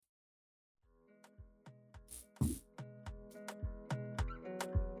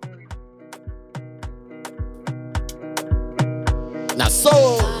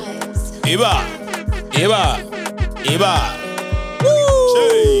Eba.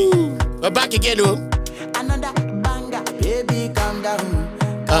 Woo! We're back again, though. Another banger, baby, calm down.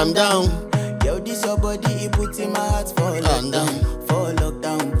 Calm down. Yo, this your body, it puts in my heart for lockdown. For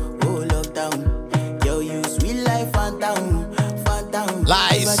lockdown, oh lockdown. Yo, you sweet life, phantom, phantom.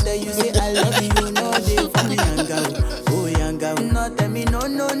 Lies. But you say I love you, no day for me, young girl. Oh, young girl. No, tell me no. Oh,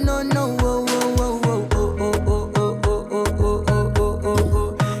 oh, oh, oh, oh, oh, oh, oh, oh, oh, oh, oh, oh,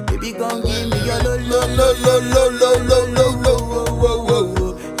 oh. Baby, gon' give me your lo. You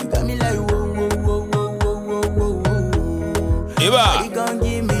got me like whoa. Eba. You gon'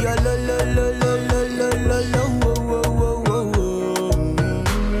 give me your lo.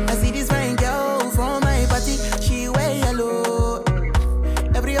 I see this fine girl from my party, she wear yellow.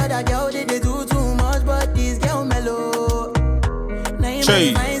 Every other girl they do too much, but this girl mellow. Now in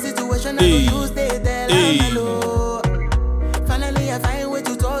my fine situation, I go use they tell her mellow. Finally I find way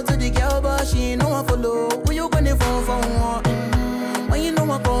to talk to the girl, but she ain't no one follow. Who you gonna phone for one? When you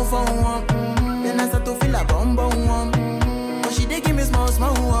know I come for one, then I start to feel a bum one. But she dey give me small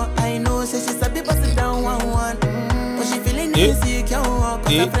one. I know, say she's a bit pass it down one. But she feeling insecure,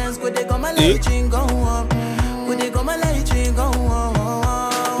 cause her friends go they come and let it drink go on. Go they come and let it drink go on.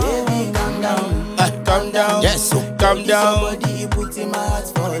 Baby, calm down. Calm down. Yes, so calm down. Somebody put in my heart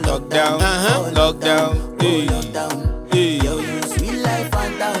for Lockdown. For Lockdown. Lockdown. Hey. Yo, you sweet life,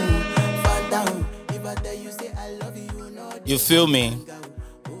 phantom. If I tell you, say I love you, no. You feel me?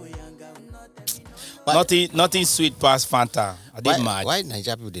 Nothing sweet past Fanta. I did mad. Why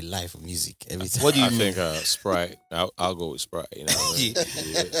Nigeria people they lie for music every time? What do you I mean? think Sprite. I'll go with Sprite. You know what I mean?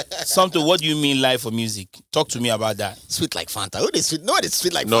 Something. What do you mean live for music? Talk to me about that. Sweet like Fanta. Oh, they sweet. No, it's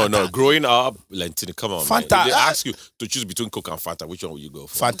sweet like No, Fanta. no. Growing up, Lentini, come on, Fanta. man. If they ask you to choose between Coke and Fanta, which one will you go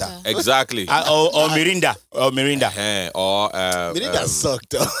for? Fanta. Exactly. Or Mirinda. Or Mirinda. Or Mirinda sucked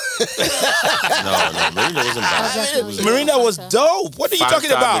though. no, Mirinda wasn't bad. Mirinda was dope. What are you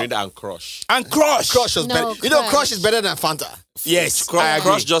talking about? Mirinda and Crush. And Crush. Crush was No, better. You know, Crush. Crush is better than Fanta. Yes, I agree.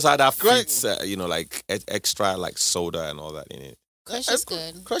 Crush just had that fruits, like extra like soda and all that in it. Crush is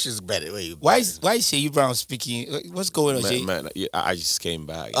good. Crush is better. Wait, Why is Seyi Brown speaking? What's going on, Seyi? Man, I just came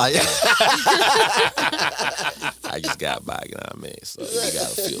back. yeah. I just got back, you know what I mean? So you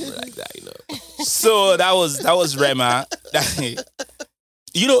gotta feel me like that, you know. So that was Rema.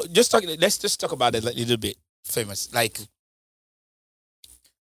 You know, let's just talk about it a little bit. Famous. Like,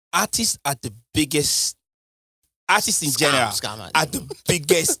 artists are the biggest, artists in general are the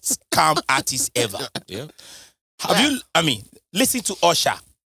biggest scam artists ever. Yeah. Listen to Usher.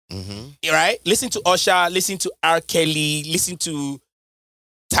 Right? Listen to Usher, listen to R. Kelly, listen to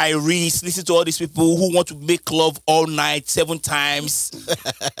Tyrese, listen to all these people who want to make love all night 7 times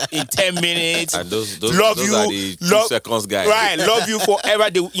in 10 minutes. And those love are you, the 2 seconds guys. Right, love you forever.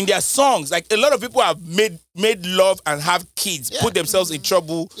 In their songs, like a lot of people have made love and have kids, put themselves in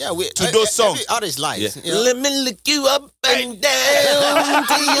trouble to those songs. Artist lives. Yeah. Let me look you up and down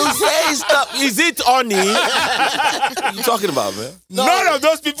till you say stop. Is it Oni? What you talking about, man? No. None of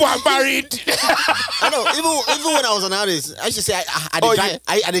those people are married. I know. Even when I was an artist, I should say I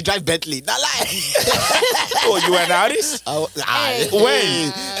drive Bentley. Not lie. Oh, you were an artist?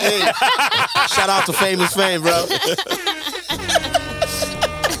 When? Hey. Shout out to Famous Fame, bro.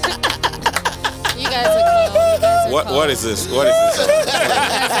 You guys are cool. What is this?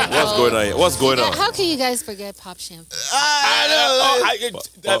 What's going on here? What's going on? How can you guys forget Pop Champagne?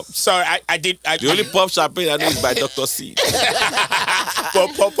 Sorry, I did. The only pop champagne I know is by Dr. C. You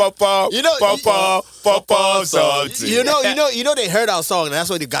know, something. You know they heard our song and that's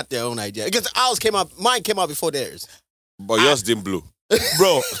why they got their own idea. Because mine came out before theirs. But yours didn't blow.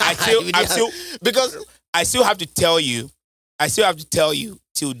 Bro, I still have to tell you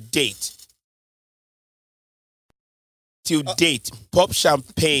till date, Pop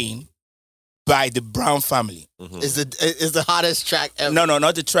Champagne by the Brown family is the hottest track ever. No,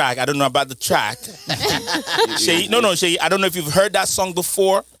 not the track. I don't know about the track. Seyi, I don't know if you've heard that song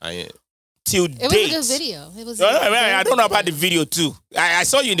before. Till date. It was a good video. It was. I don't know about the video too. I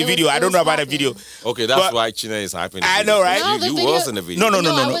saw you in the video. I don't know about the video. Okay, that's why China is hyping. I know, right? No, you was in the video. I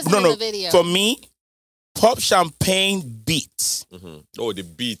wasn't in the video. For me, Pop Champagne beat. Mm-hmm. Oh, the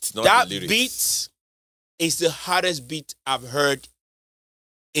beat, not that the lyrics. beat is the hardest beat I've heard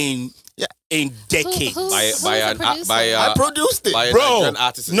in decades. I produced it, bro.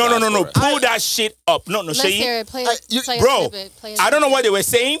 No. Pull that shit up. No, Let's hear it. Play bro. play I don't know what they were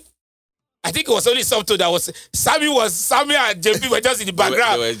saying. I think it was only something that was Sammy and JP were just in the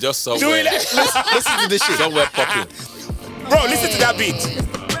background. They were just somewhere. Doing that. Listen to this shit. Somewhere popping. Bro, listen to that beat.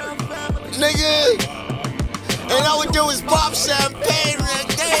 Nigga. And all we do is pop champagne.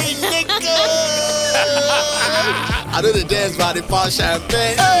 Hey, nigga. I do the dance body, pop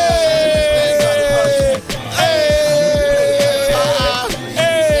champagne.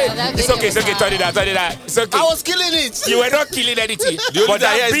 It's okay. Turn it out. It's okay. I was killing it. You were not killing anything. But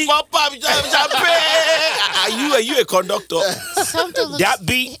that beat, pop champagne. Are you a conductor?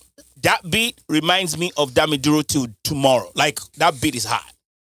 That beat reminds me of Damiduro to Tomorrow. Like that beat is hot,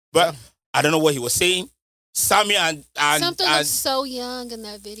 but I don't know what he was saying. Sammy and something looks so young in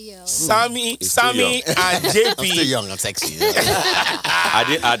that video. Sammy and JP. I'm still young. I'm sexy. I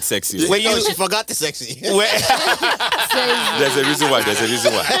did add sexy. She forgot the sexy. There's a reason why.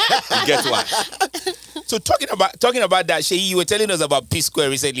 You get why. So talking about that, Seyi, you were telling us about P Square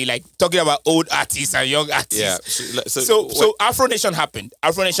recently, like talking about old artists and young artists. Yeah. So Afro Nation happened.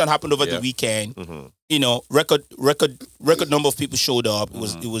 Afro Nation happened over the weekend. Mm-hmm. You know, record number of people showed up.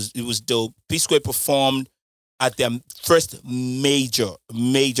 It was dope. P Square performed at their first major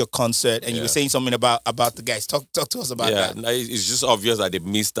concert, and you were saying something about the guys. Talk to us about that. Yeah, it's just obvious that they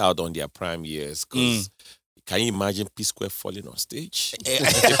missed out on their prime years. Because can you imagine P Square falling on stage? They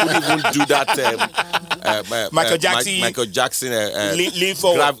couldn't even do that. Michael Jackson lean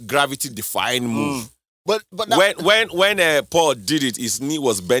forward, gravity-defying move. But when Paul did it, his knee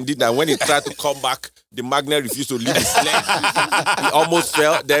was bending, and when he tried to come back, the magnet refused to leave his leg. He almost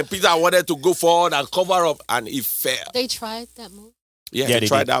fell. Then Peter wanted to go forward and cover up, and he fell. They tried that move. Yeah, they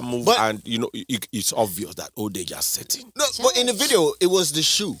tried that move, and you know it's obvious that they just setting. No, but in the video, it was the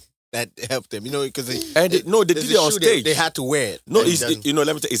shoe that helped them. You know, because they did it on stage. They had to wear it. No, let me tell you,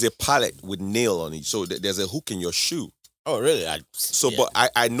 it's a pallet with nail on it, so there's a hook in your shoe. Oh, really? But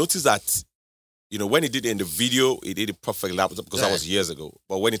I noticed that. You know, when he did it in the video, he did it perfectly because that was years ago.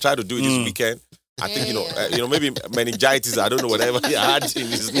 But when he tried to do it this weekend, I think, maybe meningitis, I don't know, whatever he had in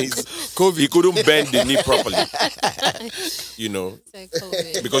his knees, he couldn't bend the knee properly. You know,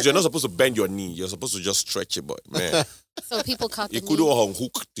 because you're not supposed to bend your knee. You're supposed to just stretch it, but man. So people caught the knee. You couldn't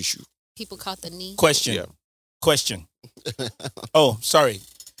unhook the shoe. People caught the knee. Question. Oh, sorry.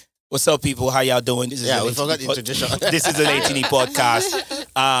 What's up, people? How y'all doing? This is we forgot the introduction. This is an 18E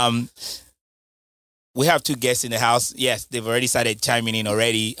podcast. We have two guests in the house. Yes, they've already started chiming in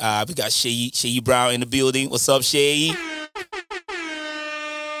already. We got Seyi Brown in the building. What's up, Seyi?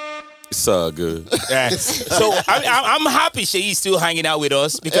 It's so good. Yeah. So I'm happy Seyi's still hanging out with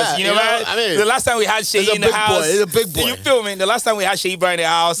us because the last time we had Seyi in the house, he's a big boy. You feel me? The last time we had Seyi Brown in the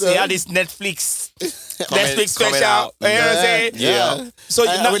house, he had this Netflix special. You know what I'm saying? Yeah. So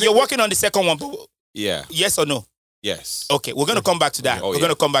now you're working on the second one. Yeah. Yes or no? Yes. Okay, we're going to come back to that. We're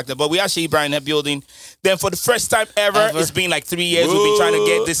going to come back to that. But we have Seyi Brown in that building. Then for the first time ever, it's been like 3 years, we've been trying to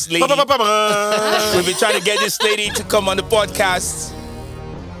get this lady. We've been trying to get this lady to come on the podcast.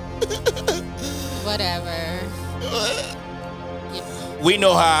 Whatever. We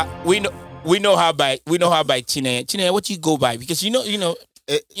know her. We know her by Chine. Chine, what you go by? Because you know.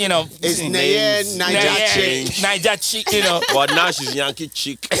 It's Niger chick. You know. But now she's Yankee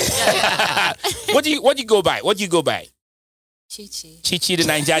chick. What do you go by? What do you go by? Chichi. Chichi the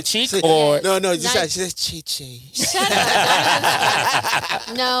Niger chick or no? She says Chichi. Shut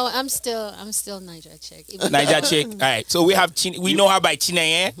up. No, I'm still Niger chick. Niger chick. All right. So we have we know her by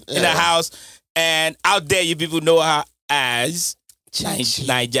Chine in the house, and out there you people know her as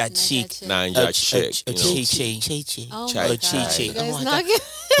Niger chick. Niger chick. Chichi. Oh my God. Chichi. You guys not good.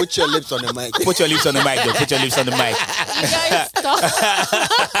 Put your lips on the mic. Put your lips on the mic, though. Put your lips on the mic. You guys stop.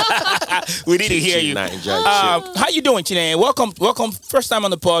 We need to hear you. How you doing, Chine? Welcome. First time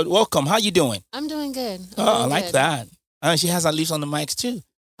on the pod. Welcome. How you doing? I'm doing good. I like that. She has her lips on the mics too.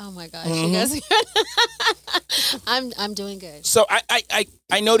 Oh my gosh, you guys. I'm doing good. So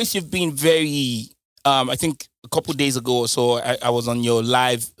I noticed you've been very. I think a couple days ago or so, I was on your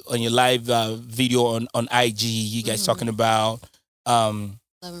live video on IG. You guys talking about love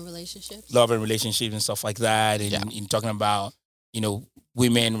and relationships and stuff like that, and talking about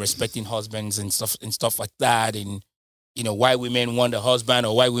women respecting husbands and stuff like that, and why women want a husband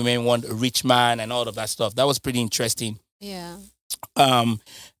or why women want a rich man and all of that stuff. That was pretty interesting. Yeah.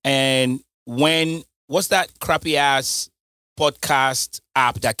 And what's that crappy ass podcast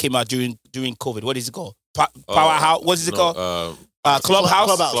app that came out during COVID? What is it called? Powerhouse. What is it called?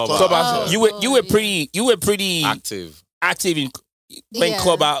 Clubhouse. Clubhouse. You were pretty active in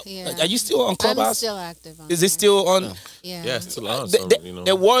Clubhouse. Yeah. Are you still on Clubhouse? I'm still active on Is it still on? Yeah. Yeah, it's still on.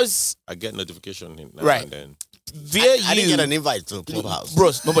 There was I get notification now right. and then. I didn't get an invite to Clubhouse.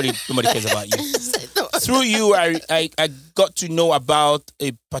 Bros, nobody cares about you. Through you, I got to know about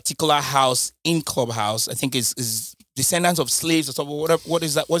a particular house in Clubhouse. I think is descendants of slaves or something. What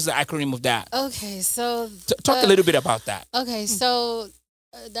is that? What's the acronym of that? Okay, so Talk a little bit about that. Okay, so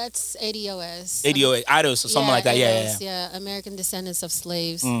that's ADOS. ADOS or something like that. ADOS, American Descendants of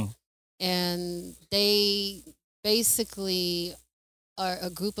Slaves, and they basically are a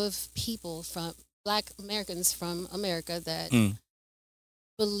group of people from Black Americans from America that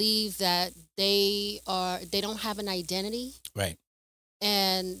believe that they don't have an identity, right?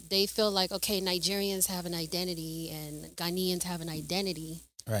 And they feel like, okay, Nigerians have an identity and Ghanaians have an identity,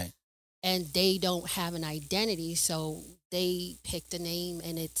 right? And they don't have an identity, so they picked a name,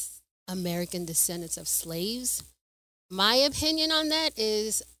 and it's American Descendants of Slaves. My opinion on that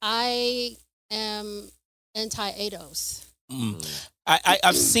is I am anti-ADOS.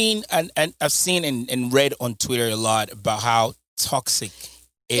 I've seen and I've seen and read on Twitter a lot about how toxic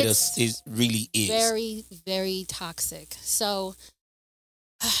ADOS really is. Very, very toxic. So,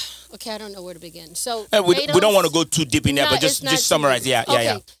 okay, I don't know where to begin. So we don't want to go too deep in there, but just summarize.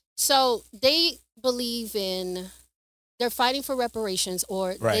 Yeah. So they believe they're fighting for reparations,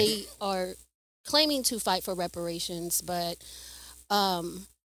 or they are claiming to fight for reparations, but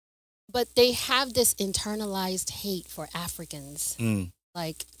they have this internalized hate for Africans,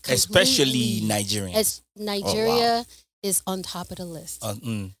 like especially Nigerians. Nigeria is on top of the list.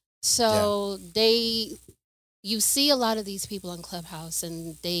 So you see a lot of these people on Clubhouse,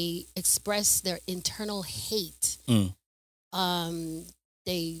 and they express their internal hate.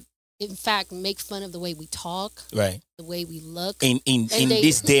 They, in fact, make fun of the way we talk, right? The way we look in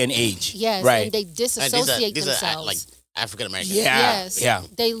this day and age. Yes, right. And they disassociate these themselves. Are like African Americans. Yes.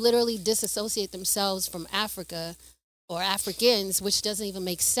 They literally disassociate themselves from Africa or Africans, which doesn't even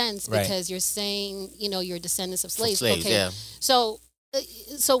make sense because you're saying, you're descendants of slaves. Okay. Yeah. So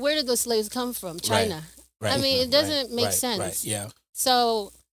where did those slaves come from? China. Right. I mean, it doesn't make sense. Right. Yeah.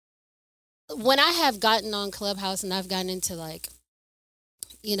 So when I have gotten on Clubhouse and I've gotten into like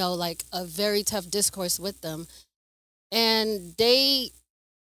a very tough discourse with them, and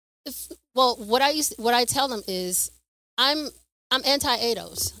what I tell them is I'm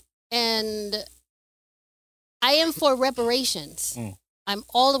anti-ADOS, and I am for reparations. I'm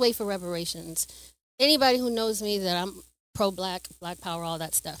all the way for reparations. Anybody who knows me, that I'm pro-Black, Black Power, all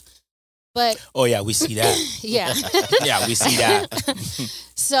that stuff. But we see that. Yeah. Yeah, we see that.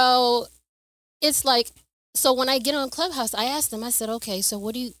 So it's like, so when I get on Clubhouse, I ask them, I said, okay, so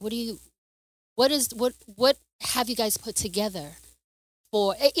what have you guys put together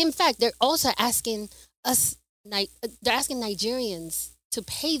for? In fact, they're also asking us, they're asking Nigerians to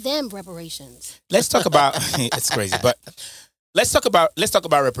pay them reparations. Let's talk about, it's crazy, but let's talk about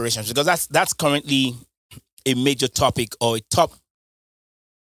reparations, because that's currently a major topic, or a top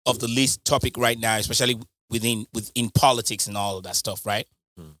of the list topic right now, especially within politics and all of that stuff, right?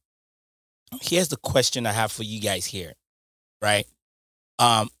 Here's the question I have for you guys here, right?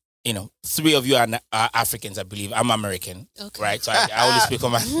 Three of you are Africans, I believe. I'm American, right? So I only speak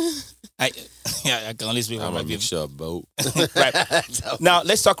on my. I can only speak on my. I'm a mixture of both. Right. Now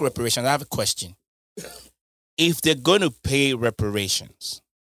let's talk reparations. I have a question. If they're going to pay reparations,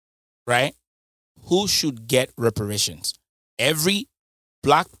 right? Who should get reparations? Every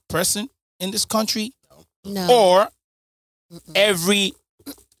Black person in this country, or every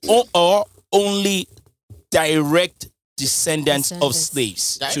or only direct descendants of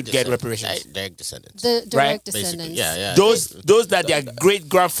slaves should get reparations. Direct descendants. The direct descendants. Yeah. Those that their great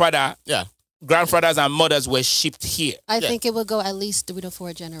grandfathers and mothers were shipped here. I think it will go at least 3 to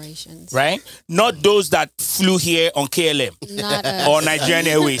 4 generations. Right? Not those that flew here on KLM. Not us. Or Nigerian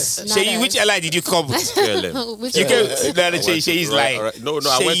Airways. Seyi, which airline did you come with? KLM. You came. Sheyi's like. No,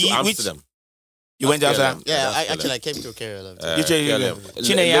 I went to Amsterdam. You went to Amsterdam? Yeah, I came through KLM.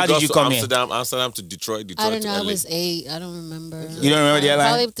 Chine, how did you come here? Amsterdam to Detroit I don't know. to I LA. was 8. I don't remember. You don't remember the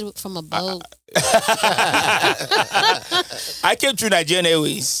airline? Probably from a boat. I came through Nigerian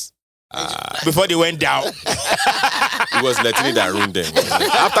Airways before they went down. It was Latini that ruined them.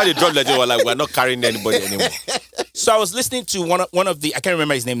 After they dropped Latini, we're not carrying anybody anymore. So I was listening to one of the, I can't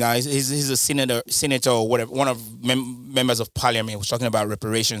remember his name now. He's a senator or whatever, one of members of parliament. He was talking about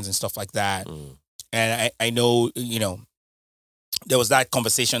reparations and stuff like that. And I know, there was that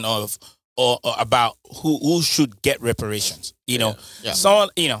conversation or about who should get reparations. Someone,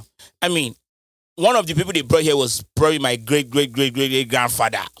 I mean, one of the people they brought here was probably my great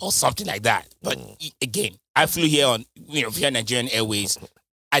grandfather or something like that. But again, I flew here on via Nigerian Airways.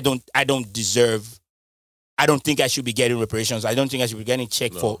 I don't think I should be getting reparations. I don't think I should be getting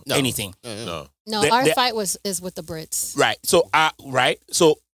checked for anything. No. Our fight is with the Brits. Right. So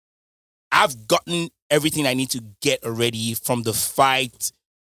So I've gotten everything I need to get already from the fight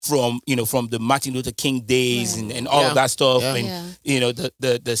from the Martin Luther King days and all of that stuff, and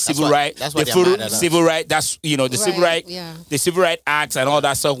the civil right, civil right. That's the civil right, the Civil Rights Acts and all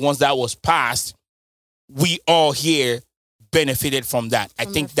that stuff. Once that was passed, we all here benefited from that. I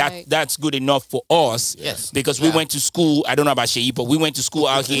think that's good enough for us. Yes, because we went to school. I don't know about Seyi, but we went to school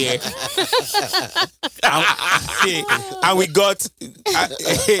out here,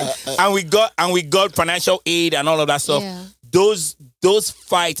 and we got financial aid and all of that stuff. Yeah. Those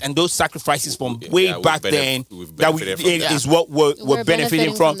fights and those sacrifices from way back then is what we're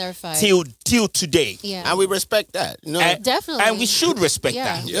benefiting from till today. Yeah. And we respect that. Definitely. And we should respect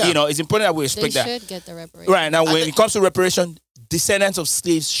that. It's important that we respect that. They should get the reparation. Right. Now, when it comes to reparation, descendants of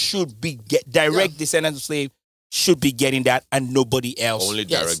slaves should be direct descendants of slaves should be getting that, and nobody else. Only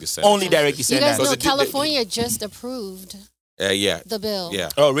direct descendants. Only direct You descendants. guys know California just approved the bill. Yeah.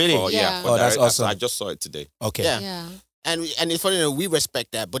 Oh, really? Oh, Yeah. Oh, that's awesome. I just saw it today. Okay. Yeah. And it's funny that we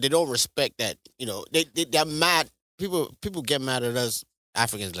respect that, but they don't respect that. They're mad. People get mad at us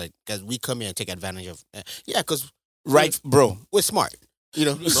Africans, like, because we come here and take advantage of. Because Right, bro. we're smart.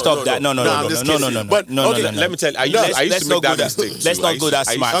 Stop that. No. But let me tell you, I used to make that mistake. Let's not go that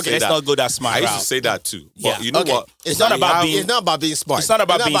smart. Let's not go that smart. I used to say that too. But you know what? It's not about being smart. It's not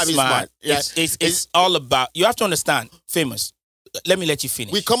about being smart. Yeah. It's all about. You have to understand. Famous. Let me let you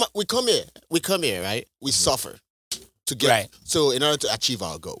finish. We come here, right? We suffer to get so in order to achieve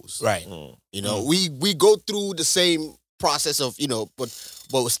our goals. Right. We go through the same process of, but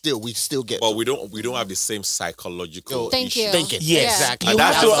we still get. But we don't have the same psychological thinking. Yes, exactly. You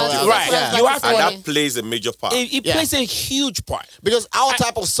have to, right. You have to, and that plays a major part. It plays a huge part because our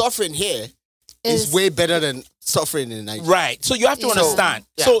type of suffering here is way better than suffering in Nigeria. Right. So you have to understand.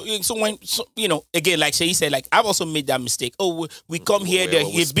 So when again, like Seyi said, like I've also made that mistake. Oh, we come here.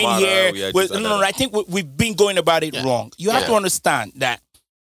 He's been here. I think we've been going about it wrong. You have to understand that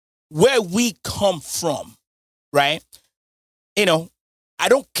where we come from, right? I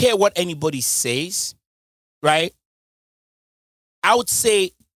don't care what anybody says, right? I would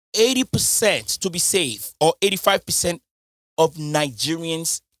say 80% to be safe, or 85% of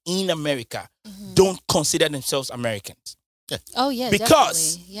Nigerians in America don't consider themselves Americans. Oh yeah,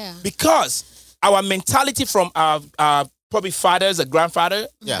 because our mentality from our probably fathers or grandfather,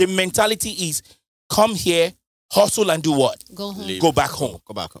 the mentality is come here, hustle and do what? Go home. Go back home.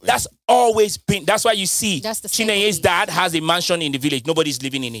 Yeah. That's always been. That's why you see Chinenye's staple. dad has a mansion in the village. Nobody's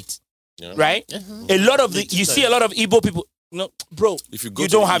living in it, right? Yeah. A lot of you see a lot of Igbo people. No, bro, if you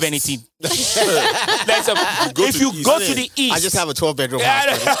don't have anything. If you go to the east, I just have a 12-bedroom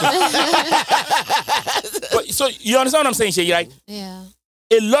house. But, so you understand what I'm saying, Shay? Like, Yeah.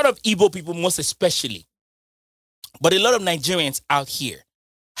 a lot of Igbo people, most especially, but a lot of Nigerians out here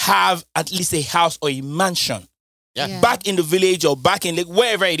have at least a house or a mansion back in the village or back in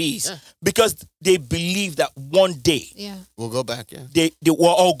wherever it is, because they believe that one day we'll go back. they were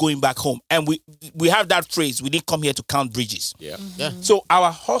all going back home, and we have that phrase: we didn't come here to count bridges. So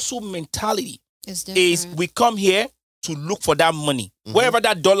our hustle mentality is we come here to look for that money, wherever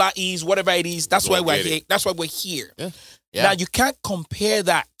that dollar is, whatever it is. That's why we're here. That's why we're here. Now you can't compare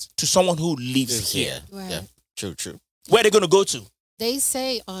that to someone who lives here. Right. Yeah, true. Where are they going to go to? They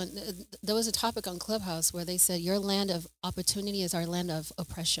say there was a topic on Clubhouse where they said your land of opportunity is our land of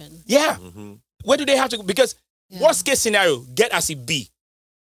oppression. Yeah. Where do they have to go? Because worst case scenario, get as it be.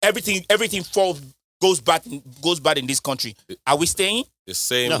 Everything goes bad in this country. Are we staying? The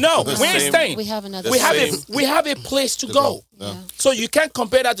same. No, we ain't staying. We have another. We have a place to go. Yeah. So you can't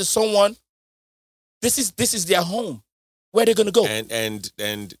compare that to someone. This is their home. Where are they going to go? And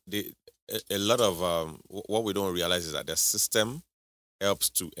a lot of what we don't realize is that the system helps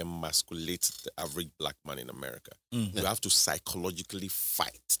to emasculate the average black man in America. You have to psychologically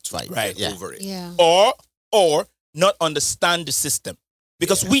fight to get over it. Yeah. Or not understand the system.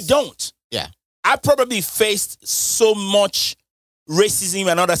 Because we don't. Yeah. I probably faced so much racism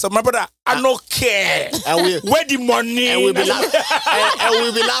and all that stuff. My brother, I don't care. And where the money? And we'll be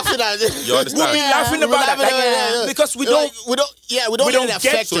laughing at it. You understand? We'll be laughing about it. Because we don't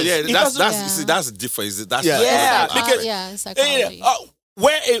affect so it. that's different. That's because psychology.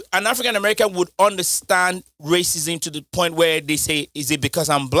 Where an African American would understand racism to the point where they say, "Is it because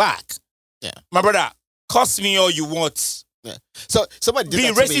I'm black?" Yeah, my brother, cost me all you want. Yeah. So somebody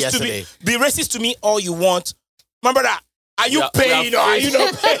did that to me yesterday. Be racist to me all you want, my brother. Are you paying or are you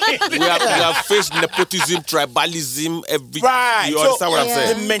not paying? we have faced nepotism, tribalism, everything. Right. You understand what I'm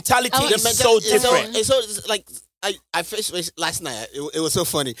saying? The mentality is so different. So it's like I faced last night. It was so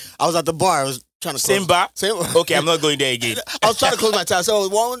funny. I was at the bar. trying to Same bar? Same. Okay, I'm not going there again. I was trying to close my tab. So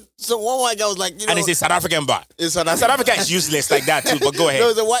one white guy was like, And it's a South African bar. it's South Africa is useless like that too, but go ahead. No,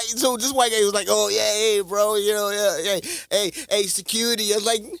 it's a white. So this white guy was like, "Oh yeah, hey bro, hey, security." I was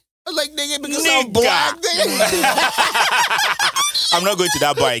like, nigga, because I'm black. I'm not going to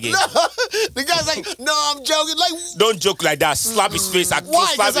that bar again. No, the guy's like, "No, I'm joking." Like, Don't joke like that. Slap his face. why?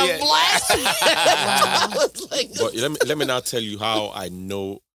 Because I'm black. I was like, But let me now tell you how I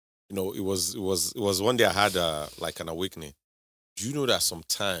know. You know, it was one day I had like an awakening. Do you know that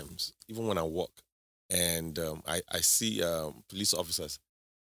sometimes, even when I walk and I see police officers,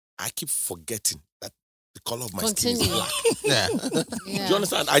 I keep forgetting that the color of my skin is black. yeah. Do you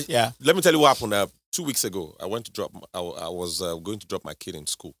understand? Let me tell you what happened. 2 weeks ago, I went to drop. I was going to drop my kid in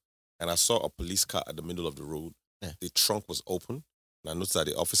school, and I saw a police car at the middle of the road. Yeah. The trunk was open, and I noticed that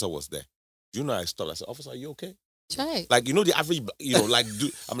the officer was there. Do you know? I stopped. I said, "Officer, are you okay?" Right. Like, you know, the average, you know, like,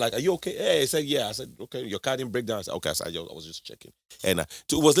 I'm like, "Are you okay?" Hey, he said, "Yeah." I said, "Okay, your car didn't break down." I said, "Okay." I was just checking, and it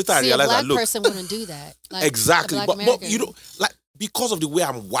was later I realized a that black look, person wouldn't do that. Like, exactly, a black but you know, like because of the way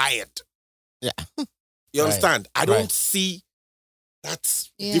I'm wired. Yeah. You understand? I don't Right. see that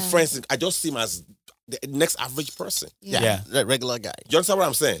Yeah. difference. I just see him as the next average person. Yeah. The regular guy. You understand what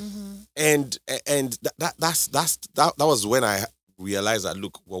I'm saying? Mhm. And that was when I realized that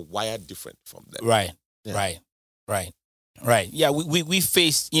look, we're wired different from them. Right. Yeah. Right. Yeah, we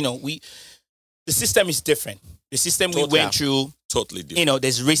face, the system is different. The system we Totally. went through, Totally different.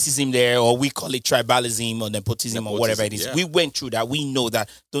 there's racism there, or we call it tribalism or nepotism or whatever it is. yeah. We went through that. We know that.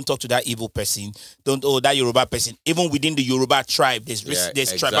 Don't talk to that evil person. Don't that Yoruba person. Even within the Yoruba tribe, there's exactly.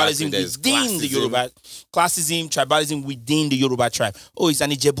 tribalism There's within the classism. Yoruba classism, tribalism within the Yoruba tribe. Oh, he's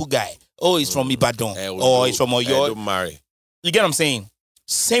an Ijebu guy. Oh, he's from Ibadan. Or he's from Oyo. Don't marry. You get what I'm saying?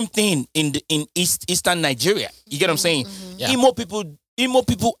 Same thing in Eastern Nigeria. You get what I'm saying? Yeah. Imo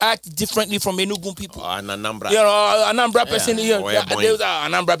people act differently from Enugu people. And Anambra. Anambra person here. Oh, yeah, boy.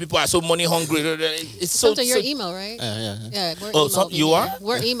 Anambra people are so money hungry. It's so. Something you're emo, right? Yeah. Yeah, we're Oh, emo. so over you here. are?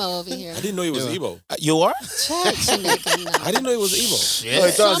 We're emo over here. I didn't know he was Igbo. You are? Chat, Chineke, I didn't know he was Igbo. Yeah.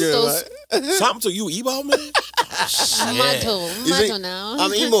 Santos, Sam to you, Igbo, man? Mato now.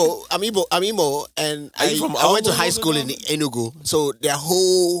 I'm emo, and Are you from I went to Almo? high school in Enugu, so their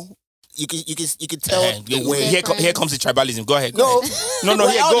whole you can tell the way. Here comes the tribalism. Go ahead. No,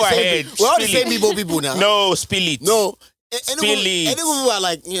 Here, go ahead. We're all the Spill same it. Igbo people now. No, spill it. No. Spill it. Enugu people are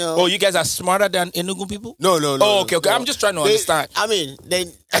like, Oh, you guys are smarter than Enugu people? No. Oh, okay. no. I'm just trying to They- understand. I mean, they.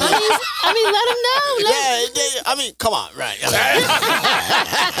 I mean, let them know. I mean, come on, right?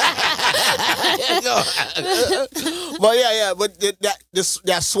 But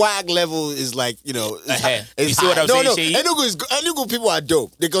their swag level is like, Uh-huh. it's You see what high. I'm saying, No, Seyi? Enugu people are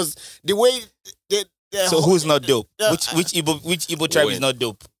dope because the way they. So who's not dope? Yeah. Which Igbo tribe is not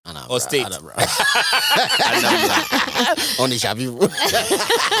dope? Or state? Onisha people.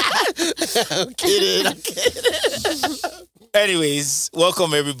 I'm kidding. Anyways,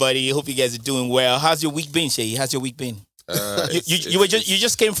 welcome everybody. Hope you guys are doing well. How's your week been, Seyi? How's your week been? You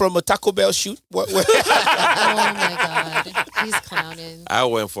just came from a Taco Bell shoot? What? Oh my God, he's clowning. I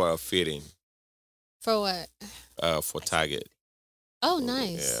went for a fitting For what? for Target. Oh,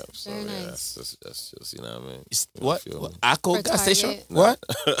 nice. Yeah, so, Very yeah, nice. that's just, you know what I mean? What? Feel me? Akko For gas station? Target. What?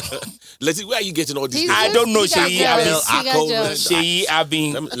 Let's see, where are you getting all these? He's I things? don't know, He got Seyi. jokes. I've He got jokes. Seyi, I've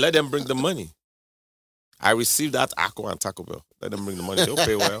been. Let them bring the money. I received that Aqua and Taco Bell. Let them bring the money. They'll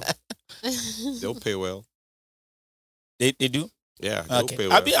pay well. They'll pay well. They do? Yeah, they'll Okay. pay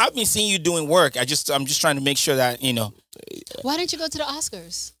well. I've been seeing you doing work. I'm just trying to make sure that, Why didn't you go to the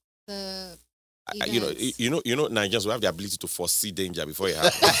Oscars? The events? You know, Nigerians we have the ability to foresee danger before it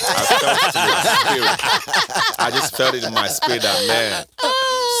happens. I just felt it in my spirit that man,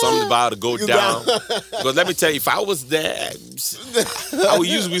 something about to go down. Because let me tell you, if I was there, I would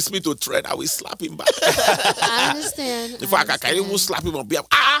use Will Smith to thread. I would slap him back. I understand. In fact, I can even slap him on behalf.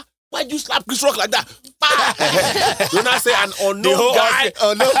 Why'd you slap Chris Rock like that? Do not say an unknown guy.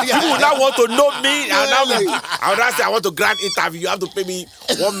 You will not want to know me. I would not say I want to grant interview. You have to pay me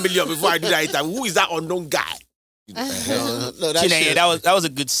 $1 million before I do that interview. Who is that unknown guy? Chineke, that was a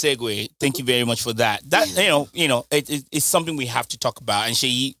good segue. Thank you very much for that. That it's something we have to talk about. And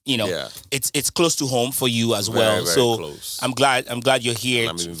Seyi, it's close to home for you as well. Very, very so close. I'm glad you're here.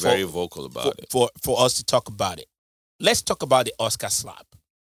 I'm being very vocal about it. for us to talk about it. Let's talk about the Oscar slap.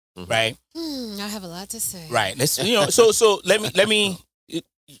 Mm-hmm. Right? I have a lot to say. Right. Let's so let me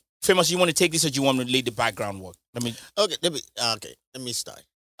Famous, you want to take this or do you want me to lay the background work? Let me start.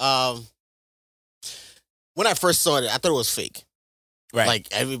 When I first saw it, I thought it was fake. right. Like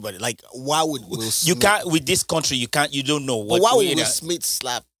everybody, like why would Will Smith? You can't with this country. You don't know what. But why would you Will know. Smith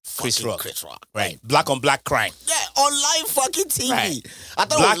slap Chris fucking Rock. Chris Rock. Right. Black on black crime. Yeah, on live fucking TV. Right. I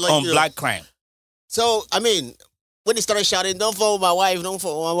thought Black it was like, on black crime. So, I mean, when he started shouting, don't follow my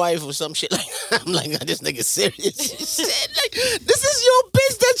wife, or some shit like that, I'm like, this nigga's serious. Shit, like, this is your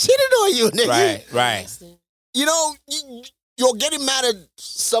bitch that cheated on you, nigga. Right. You know, you're getting mad at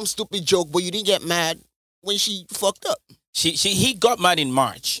some stupid joke, but you didn't get mad when she fucked up. He got mad in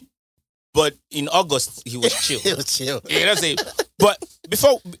March, but in August he was chill. He was chill. You know what I'm saying? But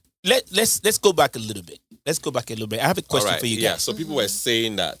before let's go back a little bit. I have a question for you guys. Yeah, so people were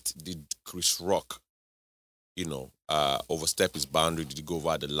saying that did Chris Rock, overstep his boundary? Did he go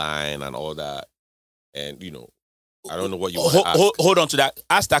over the line and all that? And I don't know what you want to ask. Hold on to that.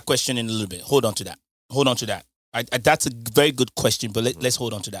 Ask that question in a little bit. Hold on to that. That's a very good question, but let's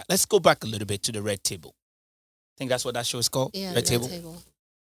hold on to that. Let's go back a little bit to the Red Table. I think that's what that show is called. Yeah, Red Table.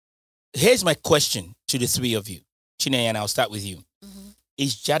 Here's my question to the three of you. Chiney, and I'll start with you. Mm-hmm.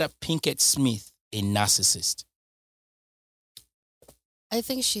 Is Jada Pinkett Smith a narcissist? I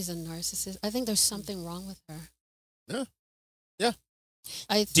think she's a narcissist. I think there's something wrong with her. Yeah.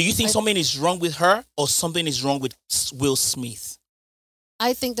 Do you think something is wrong with her or something is wrong with Will Smith?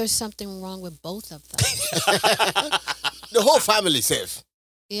 I think there's something wrong with both of them. The whole family safe.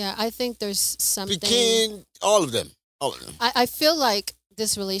 Yeah, I think there's something. Between all of them. I feel like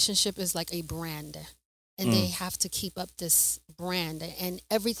this relationship is like a brand. And they have to keep up this brand. And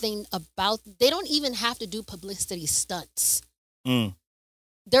everything about... They don't even have to do publicity stunts.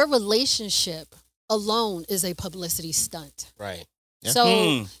 Their relationship alone is a publicity stunt. Right. Yeah.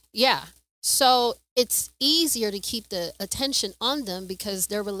 So, yeah. So it's easier to keep the attention on them because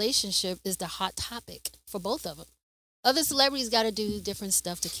their relationship is the hot topic for both of them. Other celebrities got to do different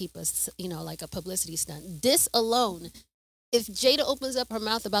stuff to keep us, like a publicity stunt. This alone, if Jada opens up her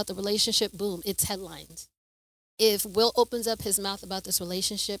mouth about the relationship, boom, it's headlines. If Will opens up his mouth about this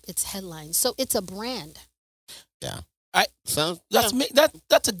relationship, it's headlines. So it's a brand. Yeah.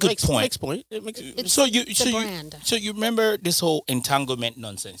 That's a good point. Makes point. It's So a brand. So you remember this whole entanglement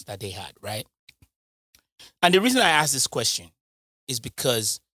nonsense that they had, right? And the reason I asked this question is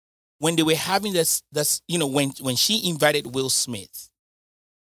because when they were having this when she invited Will Smith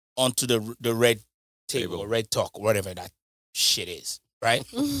onto the Red Table or Red Talk or whatever that shit is, right?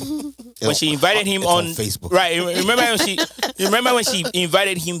 When she invited him on Facebook, right? Remember when she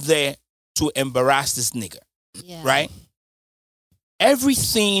invited him there to embarrass this nigga, Yeah. right?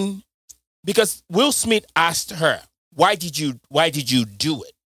 Everything, because Will Smith asked her, why did you do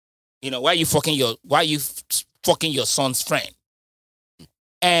it? Why you fucking your son's friend?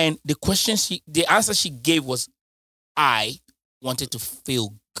 And the answer she gave was, I wanted to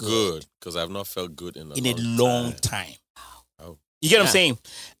feel good because I've not felt good in a long time. Oh. You get what I'm saying?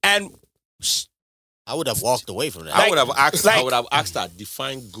 And I would have walked away from that. I would have asked her,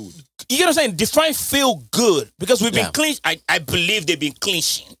 define good. You get what I'm saying? Define feel good. Because we've been clean. I believe they've been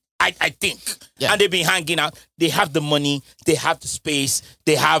clinching. I think. Yeah. And they've been hanging out. They have the money. They have the space.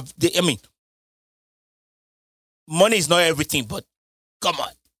 Money is not everything, but come on.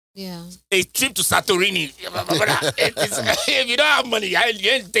 Yeah. A trip to Santorini. If you don't have money, you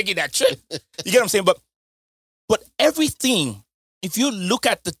ain't taking that trip. You get what I'm saying? But everything, if you look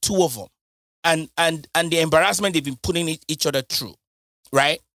at the two of them and the embarrassment they've been putting each other through,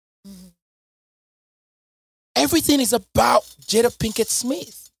 right? Mm-hmm. Everything is about Jada Pinkett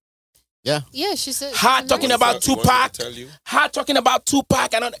Smith. Yeah. Yeah, she said. Her talking about Tupac. Her talking about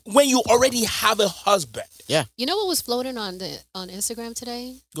Tupac, and when you already have a husband. Yeah. You know what was floating on Instagram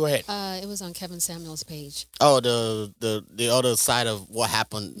today? Go ahead. It was on Kevin Samuel's page. Oh, the other side of what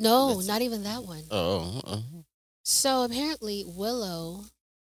happened. No, not even that one. Oh. So apparently Willow,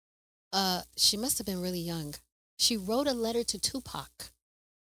 she must have been really young. She wrote a letter to Tupac,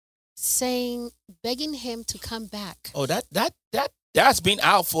 begging him to come back. Oh, that's been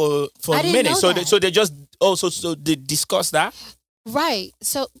out for a minute. So they just so they discussed that. Right.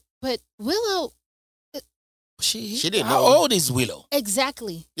 So, but Willow. She didn't know. How old is Willow?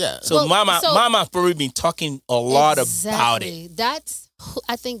 Exactly. Yeah. So Mama's probably been talking a lot about it.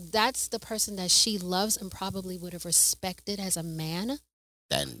 I think that's the person that she loves and probably would have respected as a man.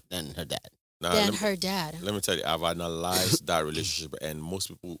 Than her dad. Her dad. Let me tell you, I've analyzed that relationship, and most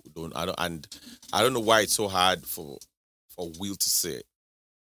people don't. I don't know why it's so hard for Will to say it.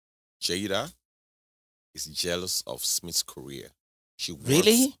 Jada is jealous of Smith's career. She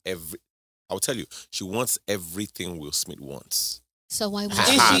wants I'll tell you, she wants everything Will Smith wants. So why won't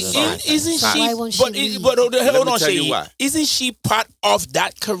Isn't she? Why won't she leave? But hold on, tell you why. Isn't she part of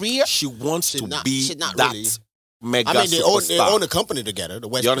that career? She wants to be she's not that really. mega I mean, they superstar. own a company together. The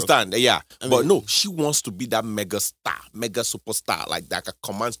West. You understand? Yeah. I But mean- no, she wants to be that mega star, mega superstar, like that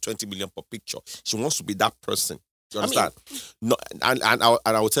commands 20 million per picture. She wants to be that person. You understand? No, and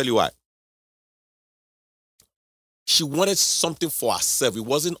I will tell you why. She wanted something for herself. It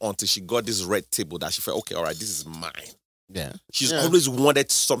wasn't until she got this red table that she felt, okay, all right, this is mine. Yeah. She's always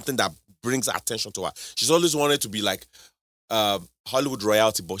wanted something that brings attention to her. She's always wanted to be like Hollywood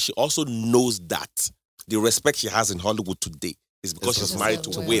royalty, but she also knows that the respect she has in Hollywood today is because she's married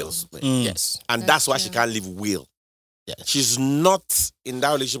to Will. Yes. And that's why she can't leave Will. Yes. She's not in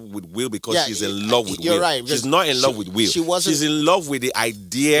that relationship with Will because she's in love with you're Will. right, She's not in love with Will. She's in love with the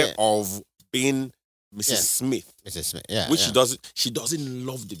idea of being Mrs. Smith. Mrs. Smith. Yeah. Which she doesn't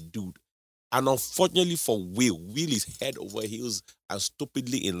love the dude. And unfortunately for Will is head over heels and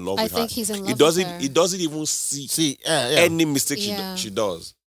stupidly in love with her. I think he's in love He doesn't with her. he doesn't even see any mistake she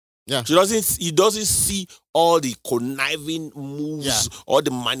does. Yeah. He doesn't see all the conniving moves, all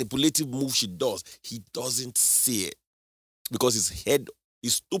the manipulative moves she does. He doesn't see it. Because his head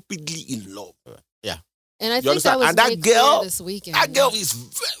is stupidly in love. Yeah. And I You think that understand? was And that made clear girl, this weekend. that girl is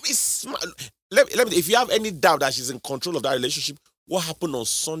very smart. Let me, if you have any doubt that she's in control of that relationship, what happened on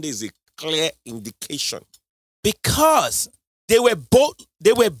Sunday is a clear indication. Because they were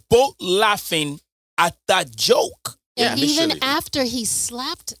both laughing at that joke. And even initially. after he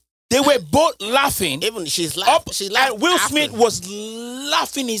slapped, They were both laughing. Even she's Up, laughed. She laughed. and Will after. Smith was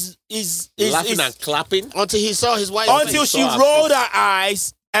laughing Laughing and clapping. until he saw his wife. until she rolled her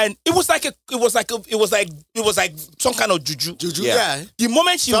eyes, and it was like some kind of juju. Juju. Yeah. Yeah. The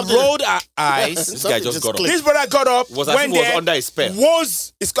moment she Something- rolled her eyes, This guy just got up. this brother got up, Was as if went he was there, under a spell.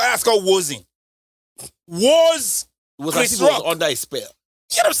 it's called wozing. Was It was Chris as if he was Rock. under a spell. You know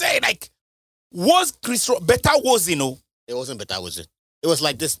what I'm saying? Like, was Chris Rock better wozing, no? It wasn't, but that was it. It was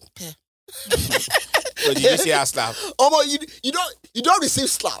like this. So did you see her slap? You don't receive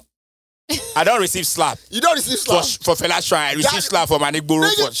slap. I don't receive slap. You don't receive slap. For Fela Shrine. I receive slap for my Nigboro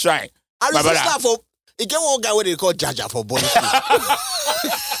Nigga, for Shrine. I My receive brother. slap for. You get one guy where they call Jaja for body.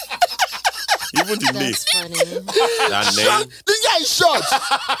 Even the name. that's funny. That name. This guy is short.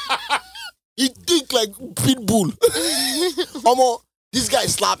 He think like Pitbull. This guy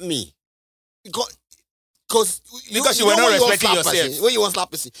slapped me. Because you were not respecting yourself. When you want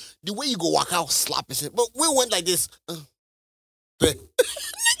slap person, the way you go walk out, slap person. But we went like this.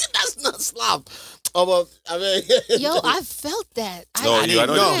 That's not slap. I mean, Yo, I felt that. No, I you are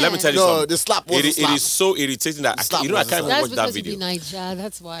not. didn't. Let me tell you no, something. the slap was It slap. is so irritating that I Slap can't was even That's watch that because you video. be Niger.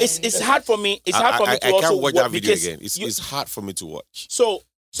 That's why. It's hard for me. It's hard for me to I also can't watch that video because again. It's hard for me to watch. So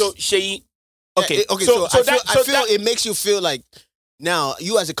Seyi. Okay. So I feel that- it makes you feel like now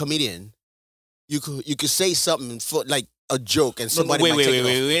you as a comedian, you could say something for like a joke and somebody might take it off.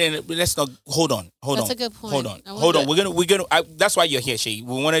 Wait. Let's not. Hold on. That's a good point. Hold on. We're gonna. That's why you're here, Seyi.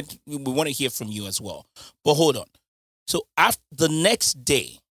 We want to hear from you as well. But hold on. So after the next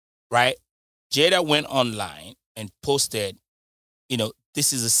day, right? Jada went online and posted,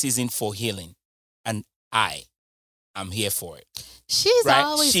 this is a season for healing, and I'm here for it. She's Right?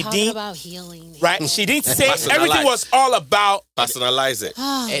 always She talking didn't- about healing. Right? She didn't say Personalize. everything was all about Personalize it.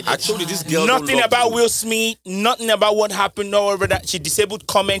 Oh, I told you this girl don't nothing love about you. Will Smith, nothing about what happened, no over that. She disabled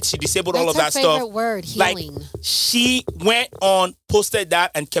comments, she disabled all of that That's her favorite stuff. word, Like, healing. she went on, posted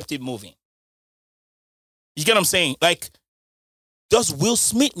that, and kept it moving. You get what I'm saying? Like, does Will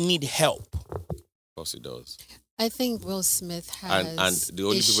Smith need help? Of course he does. I think Will Smith has And the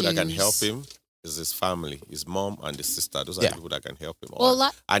only people that can help issues. him is his family, his mom and his sister. Those are the people that can help him.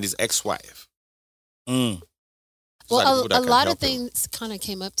 Well, And his ex-wife. Mm. Those are the Well, people that a can lot of help him. things kind of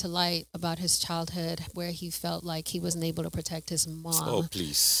came up to light about his childhood where he felt like he wasn't able to protect his mom. Oh,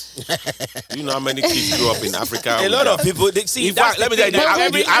 please. Do you know how many kids grew up in Africa? A lot of people, they see. In fact, let me tell you, But we're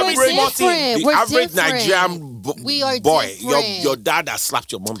the average different. Nigerian We are boy, different. your dad has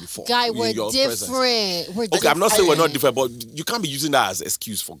slapped your mom before. Guy, in we're your different. presence. We're Okay, I'm not saying we're not different. different, but you can't be using that as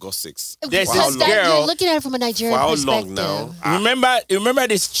excuse for God's sakes. There's For how this long? girl- You're looking at it from a Nigerian For how perspective. long now? Remember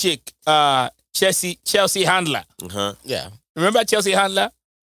this chick, Chelsea Handler. Uh-huh. Yeah. Remember Chelsea Handler?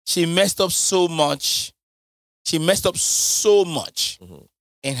 She messed up so much.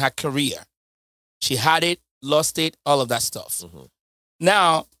 In her career. She had it, lost it, all of that stuff. Mhm.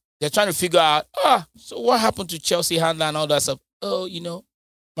 Now, they're trying to figure out, so what happened to Chelsea Handler and all that stuff? Oh,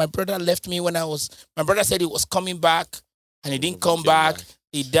 my brother left me my brother said he was coming back and he didn't come back.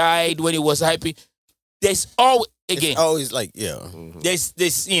 He died when he was happy. There's always, again, It's always like, yeah. there's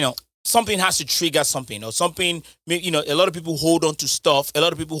this, something has to trigger something or something, a lot of people hold on to stuff.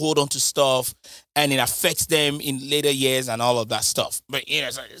 And it affects them in later years and all of that stuff. But,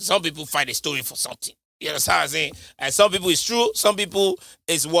 some people find a story for something. You understand what I'm saying? And some people it's true, some people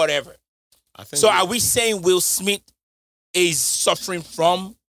it's whatever. I think So are we saying Will Smith is suffering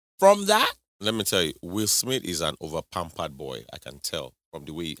from that? Let me tell you, Will Smith is an over-pampered boy. I can tell from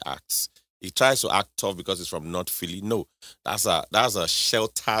the way he acts. He tries to act tough because he's from North Philly. No, that's a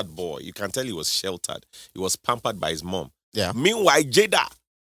sheltered boy. You can tell he was sheltered. He was pampered by his mom. Yeah. Meanwhile, Jada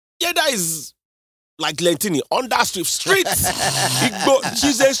is like Lentini, on that street.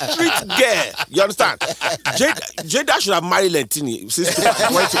 She's a street girl. You understand? Jada should have married Lentini since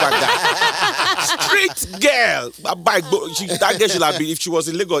went to Baghdad. Street girl. That girl should have been, if she was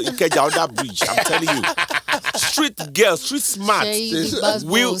illegal, in Keja on that bridge. I'm telling you. Street girl, street smart.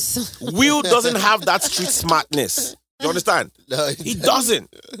 Will doesn't have that street smartness. You understand? No, he doesn't.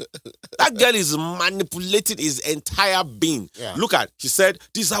 That girl is manipulating his entire being. Yeah. Look at, she said,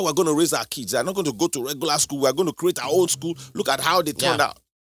 this is how we're going to raise our kids. They're not going to go to regular school. We're going to create our own school. Look at how they turned out.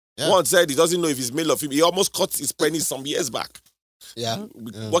 Yeah. One said he doesn't know if he's male or female. He almost cut his penis some years back. Yeah.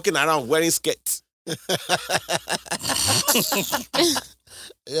 Walking around wearing skirts.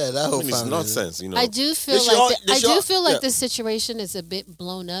 Yeah, that whole It's nonsense, you know. I do feel like this situation is a bit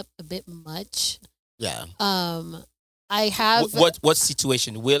blown up, a bit much. Yeah. I have what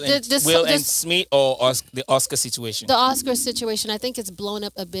situation? Will and Smith or the Oscar situation? The Oscar situation. I think it's blown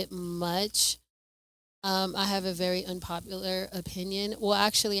up a bit much. I have a very unpopular opinion. Well,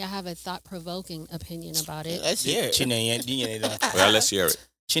 actually, I have a thought-provoking opinion about it. Let's hear it. Well, let's hear it.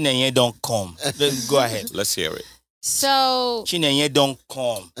 Chinenye don't come. Go ahead. Let's hear it. So Chinenye don't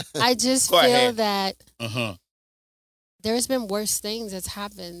come. I just Go feel ahead. that there's been worse things that's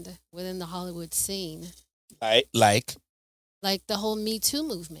happened within the Hollywood scene, Like the whole Me Too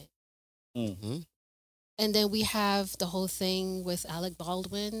movement. Mm-hmm. And then we have the whole thing with Alec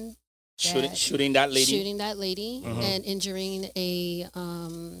Baldwin shooting that lady, and injuring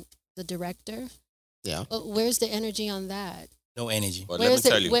the director. Yeah. But where's the energy on that? No energy. But let me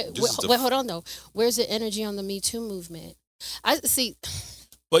tell you. Wait, hold on though. Where's the energy on the Me Too movement? I see.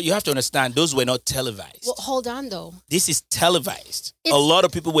 But you have to understand, those were not televised. Well, hold on though. This is televised. A lot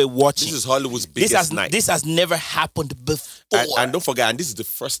of people were watching. This is Hollywood's biggest night. This has never happened before. And don't forget, and this is the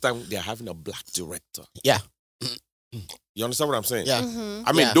first time they're having a black director. Yeah. You understand what I'm saying? Yeah. Mm-hmm.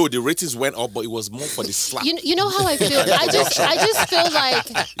 I mean, though the ratings went up, but it was more for the slap. You know how I feel. I just feel like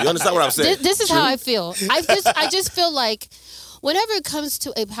You understand what I'm saying? this is how I feel. I just feel like whenever it comes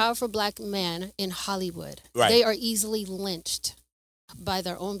to a powerful black man in Hollywood, they are easily lynched by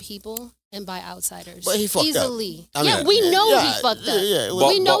their own people and by outsiders. But he fucked easily. up. I mean, we know he fucked up. Yeah,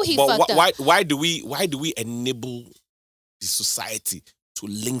 we know he fucked up. Why do we enable the society to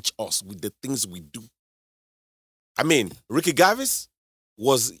lynch us with the things we do? I mean, Ricky Gervais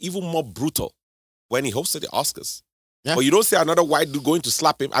was even more brutal when he hosted the Oscars. Yeah. But you don't see another white dude going to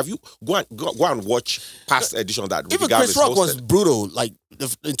slap him. Have you go and watch past edition of that? Ricky even Gervais Chris Rock hosted. was brutal, like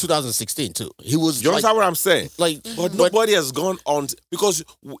in 2016 too. He was. You understand what I'm saying? Like, But nobody has gone on because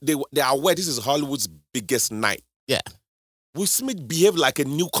they are aware this is Hollywood's biggest night. Yeah. Will Smith behaved like a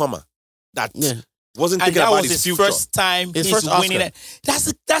newcomer that wasn't And thinking that about was his his future. first time His he's first Oscar. winning it. That's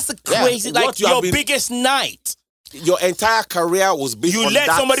a crazy, What like you have your been- biggest night. Your entire career was based You on let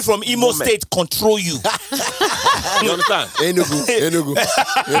that somebody from Imo moment. State control you. You understand? Enugu.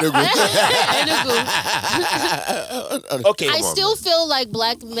 Okay. I still feel like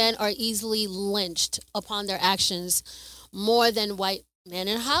black men are easily lynched upon their actions more than white men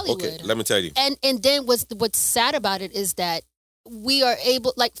in Hollywood. Okay, let me tell you. And then what's sad about it is that we are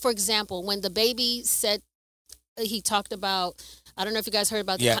able, like, for example, when the baby said, he talked about, I don't know if you guys heard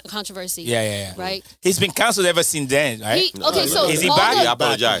about the controversy. Yeah. Right? He's been canceled ever since then, right? Is he all back? the- He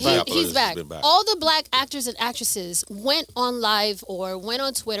apologized. He's back. He's been back. All the black actors and actresses went on live or went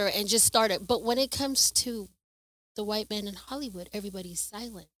on Twitter and just started. But when it comes to the white man in Hollywood, everybody's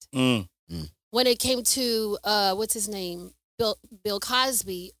silent. Mm. When it came to what's his name, Bill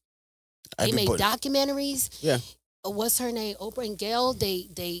Cosby, they made documentaries. Yeah. What's her name? Oprah and Gail.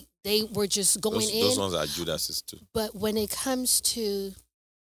 They were just going in. Those ones are Judas's too. But when it comes to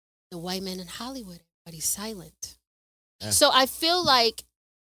the white man in Hollywood, everybody's silent. Yeah. So I feel like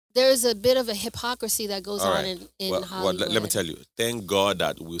there's a bit of a hypocrisy that goes All on right. in Hollywood. Let me tell you. Thank God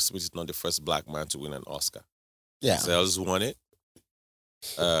that Will Smith is not the first black man to win an Oscar. Yeah. Sells won it.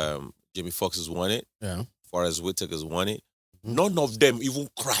 Jamie Foxx has won it. Yeah. Forrest Whitaker's won it. None of them even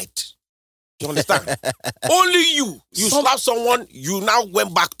cried. You understand? Only you. You slapped someone, you now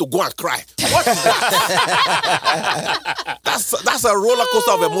went back to go and cry. What is that? That's a roller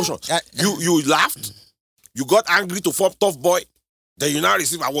coaster of emotion. You laughed, you got angry to form tough boy, then you now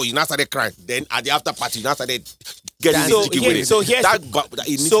receive award, you now started crying. Then at the after party, you now started getting jiggy with it. So here's it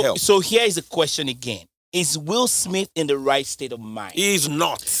needs help. so here is the question again. Is Will Smith in the right state of mind? He's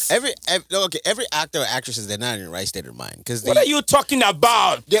not. Every actor or actress, they're not in the right state of mind because What are you talking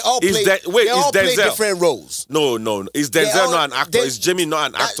about? they all play. They all play different roles. No. Is Denzel not an actor? Is Jimmy not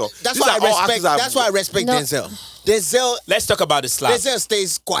an actor? That's why I respect. That's why I respect Denzel. Denzel. Let's talk about the slap. Denzel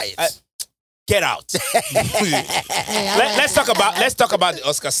stays quiet. Get out. Let's talk about the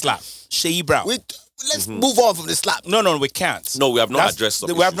Oscar slap. Seyi Brown. Let's move on from the slap. No, we can't. No, we have not addressed.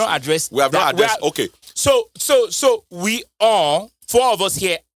 We have not addressed. Okay. So we all, 4 of us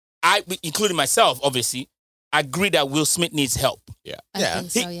here, including myself, obviously, agree that Will Smith needs help. Yeah. I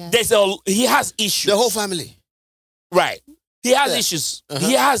think so, yeah. He has issues. The whole family. Right. He has issues.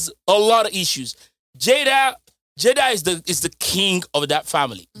 He has a lot of issues. Jada is the king of that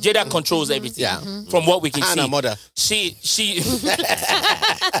family. Jada controls everything. Yeah. From what we can see. And her mother. She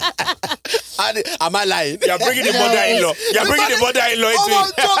Am I lying? You're bringing the mother-in-law. You're bringing the mother-in-law into it.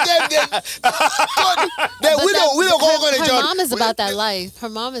 We don't go on the Her job. mom is about that life. Her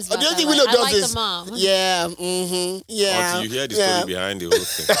mom is about Do you that think life. Willow I does like this? the mom. Yeah. Yeah. Until you hear the story behind the whole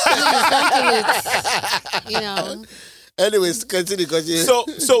thing. You know. Anyways, continue. So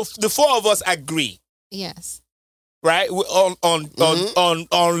the 4 of us agree, Yes. right? On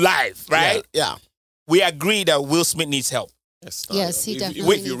live, right? Yeah. We agree that Will Smith needs help. Yes, he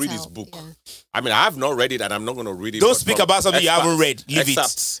definitely If you read needs his book, help, I mean, I have not read it, and I'm not going to read it. Don't speak about something you haven't read. Leave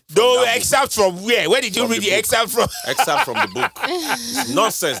it. No, excerpt from where? Where did you read the excerpt from? Excerpt from the book. It's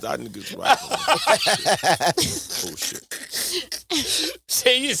nonsense that nigga's right. Bullshit.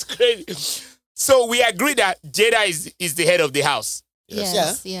 Saying it's crazy. So we agree that Jada is the head of the house,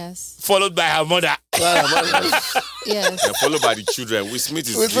 Yes. followed by her mother. Yes. And followed by the children. Will Smith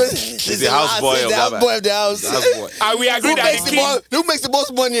is the houseboy of the houseboy of the house. houseboy. And we agree that the king. Who makes the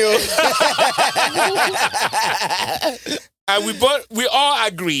most money? And we all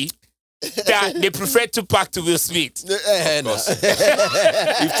agree that they prefer Tupac to Will Smith.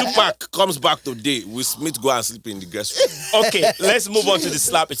 If Tupac comes back today, Will Smith go and sleep in the guest room. Okay, let's move on to the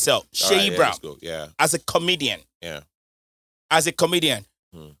slap itself. Seyi Brown, Let's go. Yeah. as a comedian, Yeah.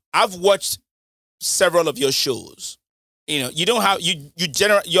 I've watched several of your shows. You know, you don't have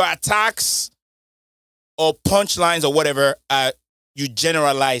your attacks or punchlines or whatever. You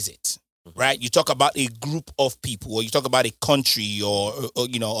generalize it, right? You talk about a group of people, or you talk about a country, or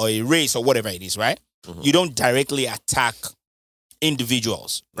a race, or whatever it is, right? You don't directly attack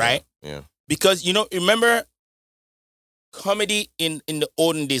individuals, right? Yeah. Because remember, comedy in the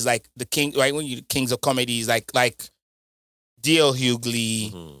olden days, like the king, right? When you kings of comedies, like D.L.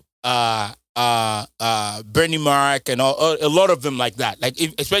 Hughley, Bernie Mac, and a lot of them like that. Like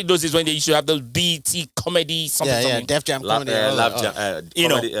especially those days when they used to have those BT comedy something. Def Jam comedy.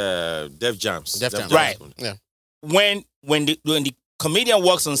 Def Jams. Right. Yeah. When the comedian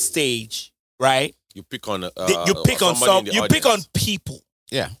walks on stage, right? You pick on You pick on people.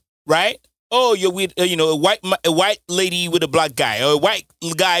 Yeah. Right? Oh, you're with a white lady with a black guy, or a white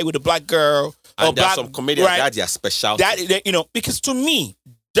guy with a black girl. And there are black, some comedians right? that are specialty. That because to me,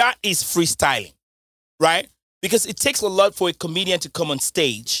 that is freestyling, right? Because it takes a lot for a comedian to come on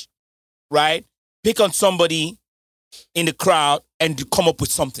stage, right? Pick on somebody in the crowd and to come up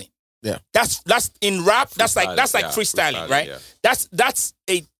with something. Yeah. That's in rap. That's like Freestyling, freestyling, right? Yeah.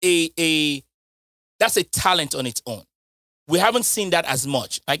 That's a talent on its own. We haven't seen that as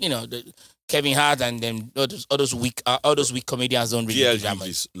much. Like Kevin Hart and then all those weak comedians don't really do that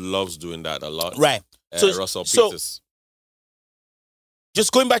much. Loves doing that a lot. Right. Russell Peters.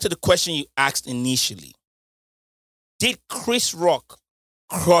 Just going back to the question you asked initially, did Chris Rock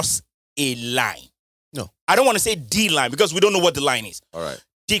cross a line? No. I don't want to say the line because we don't know what the line is. All right.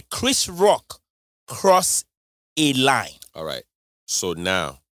 Did Chris Rock cross a line? All right. So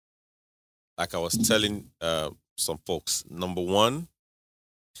now, like I was telling some folks, number one,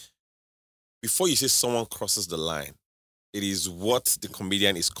 before you say someone crosses the line, it is what the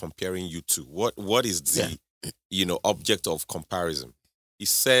comedian is comparing you to. What is the object of comparison? He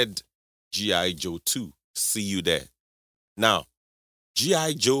said G.I. Joe 2. See you there. Now,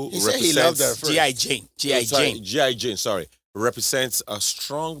 G.I. Joe represents G.I. Jane. G.I. Jane, represents a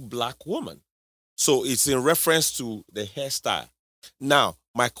strong black woman. So it's in reference to the hairstyle. Now,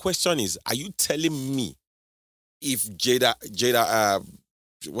 my question is, are you telling me if Jada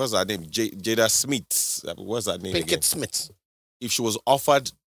what's her name? Jada Smith. What's her name again? Smith. If she was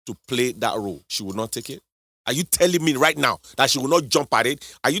offered to play that role, she would not take it? Are you telling me right now that she will not jump at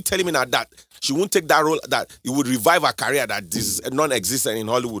it? Are you telling me that she won't take that role, that it would revive her career that is non-existent in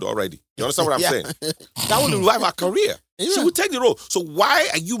Hollywood already? You understand what I'm saying? That would revive her career. Yeah. She would take the role. So why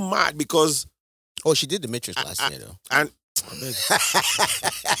are you mad? Because... Oh, she did The Matrix last year, though. And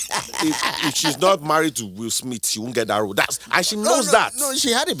if she's not married to Will Smith, she won't get that role. And she knows that. No,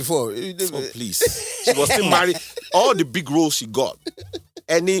 she had it before. Oh, please. She was still married. All the big roles she got,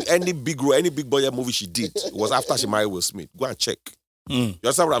 any big role, any big budget movie she did, was after she married Will Smith. Go and check. You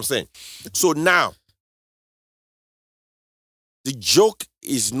understand what I'm saying? So now, the joke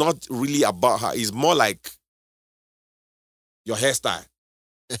is not really about her. It's more like your hairstyle.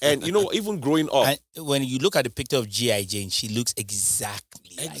 And, even growing up. And when you look at the picture of G.I. Jane, she looks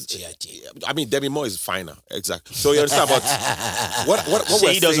exactly like G.I. Jane. I mean, Demi Moore is finer. Exactly. So you understand? But what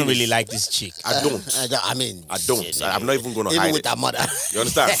Seyi doesn't really like this chick. I don't. I don't. I'm not even going to hide even with her mother. You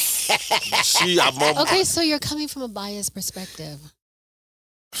understand? Her mom. Okay, so you're coming from a biased perspective.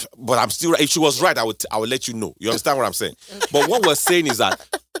 But I'm still. If she was right, I would let you know. You understand what I'm saying? But what we're saying is that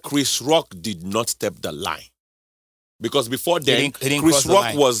Chris Rock did not step the line. Because before then, he didn't Chris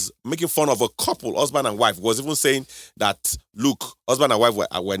cross Rock was making fun of a couple, husband and wife. Was even saying that, look, husband and wife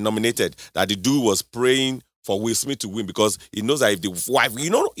were nominated, that the dude was praying for Will Smith to win because he knows that if the wife,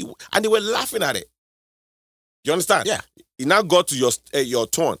 and they were laughing at it. You understand? Yeah. He now got to your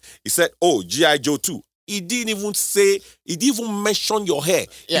turn. He said, oh, G.I. Joe 2. He didn't even mention your hair.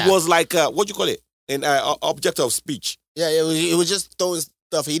 Yeah. It was like, what do you call it? An object of speech. Yeah, it was just throwing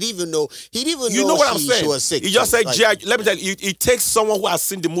stuff. He didn't even know. You know what I'm saying? She was sick. He just said, like, G.I. Let me tell you, it takes someone who has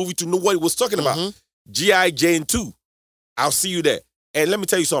seen the movie to know what he was talking about. G.I. Jane 2. I'll see you there. And let me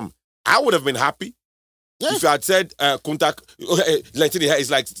tell you something. I would have been happy if you had said, Lentini, it's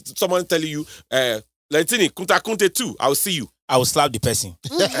like someone telling you, Lentini, Kunta Kunte 2. I'll see you. I will slap the person.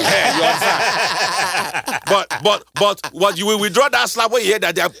 Yeah, you understand? But what you will withdraw that slap when you hear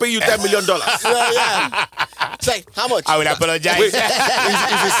that they are paying you $10 million. yeah. It's like, how much? I will apologize. Wait,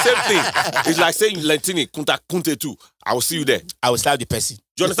 it's the same thing. It's like saying Lentini, Kunta Kunte 2. I will see you there. I will slap the person.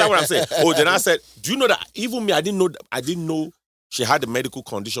 Do you understand what I'm saying? Oh, then I said, do you know that even me, I didn't know she had a medical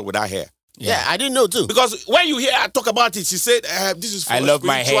condition with her hair. Yeah, I didn't know too. Because when you hear her talk about it, she said, this is for I love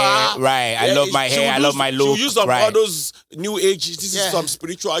my hair. Right. I love my hair. I love my look. She use some right. all those new age. This is some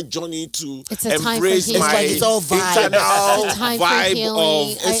spiritual journey to It's a time for embrace healing. my It's all vibe. internal It's a time for vibe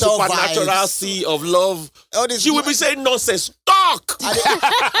healing. of It's all supernatural vibes. sea of love. All this- She will be saying nonsense. Talk.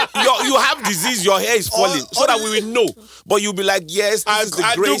 you have disease. Your hair is falling, so that we will know. But you'll be like, yes, this is the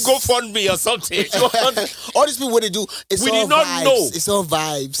I do grace. GoFundMe or something. All these people, what they do, it's We all did not vibes. know. It's all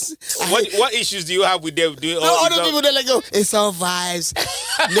vibes. What issues do you have with them? No, other people, they're like, oh, it's all vibes.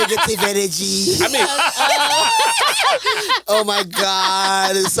 Negative energy. I mean, Oh my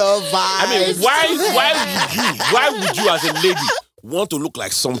God, it's all vibes. I mean, why would you as a lady want to look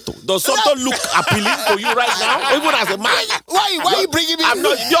like Somto? Does Somto look appealing to you right now? Even as a man? Why are you bringing me? I'm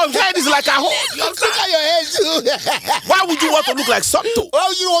not, your head is like a hole. You Look at your head too. Why would you want to look like Somto? Why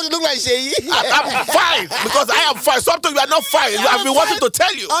would you want to look like Seyi? I'm fine because I am fine. Somto, you are not fine. I've been wanting to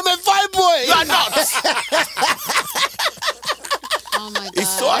tell you. I'm a fine boy. You are not. Oh my God.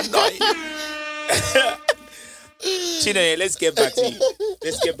 It's so annoying. Chinonye, let's get back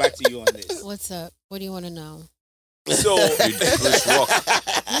to you on this. What's up? What do you want to know? So Did Chris Rock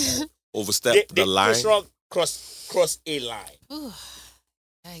overstep the line? Chris Rock cross a line. Ooh,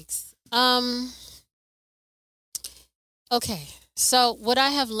 yikes. Okay. So what I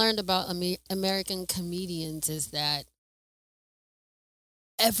have learned about American comedians is that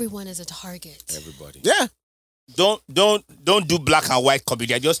everyone is a target. Everybody. Yeah. Don't do black and white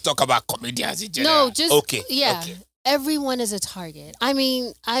comedy. Just talk about comedians in general. No, just okay. Yeah. Okay. Everyone is a target. I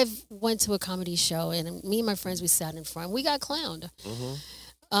mean, I've went to a comedy show and me and my friends, we sat in front. We got clowned.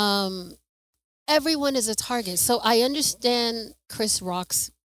 Everyone is a target. So I understand Chris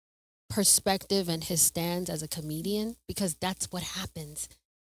Rock's perspective and his stance as a comedian because that's what happens.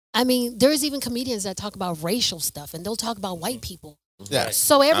 I mean, there's even comedians that talk about racial stuff and they'll talk about white people. Yeah.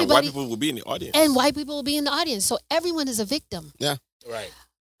 So And white everybody people will be in the audience. and white people will be in the audience. So everyone is a victim. Yeah. Right.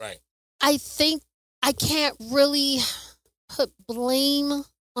 I think I can't really put blame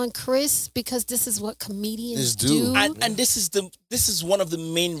on Chris because this is what comedians do. And this is one of the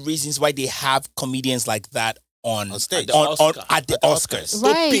main reasons why they have comedians like that on stage. at the Oscars.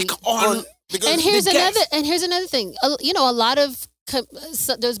 Right. They pick on Because And here's the guest. another thing. A lot of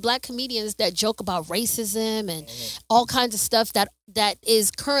there's black comedians that joke about racism and all kinds of stuff that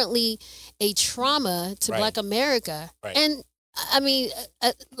is currently a trauma to Right. Black America. Right. And I mean,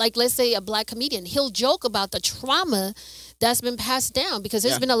 like let's say a black comedian, he'll joke about the trauma that's been passed down because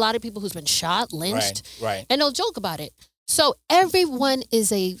there's been a lot of people who's been shot, lynched, Right. and they'll joke about it. So everyone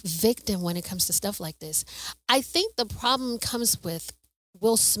is a victim when it comes to stuff like this. I think the problem comes with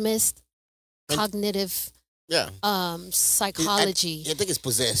Will Smith's cognitive psychology. I think it's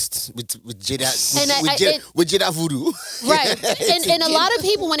possessed with Jada, And with Jada voodoo. Right. And a lot of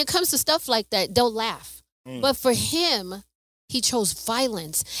people, when it comes to stuff like that, they'll laugh. But for him, he chose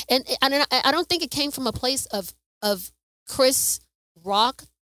violence. And I don't think it came from a place of Chris Rock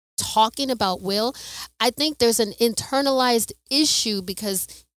talking about Will. I think there's an internalized issue because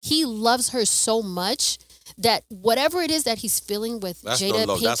he loves her so much that whatever it is that he's feeling with That's Jada not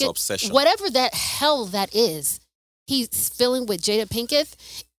love, Pinkett, that's obsession. whatever that hell that is, he's feeling with Jada Pinkett,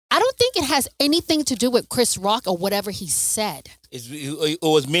 I don't think it has anything to do with Chris Rock or whatever he said. It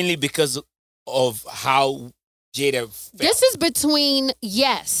was mainly because of how Jada felt. This is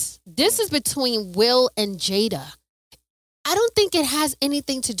between Will and Jada. I don't think it has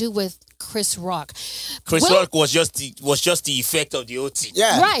anything to do with Chris Rock. Chris Rock was just the effect of the OT.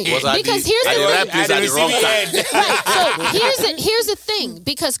 Yeah. Right. Because here's the right thing. place at the wrong time. Right. So here's the thing.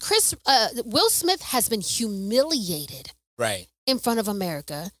 Because Will Smith has been humiliated Right. in front of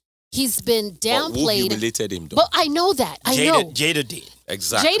America. He's been But who downplayed. humiliated him, though? But I know that. I know. Jada did.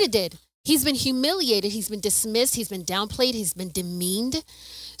 Exactly. Jada did. He's been humiliated. He's been dismissed. He's been downplayed. He's been demeaned.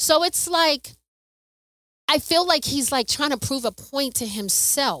 So it's like, I feel like he's like trying to prove a point to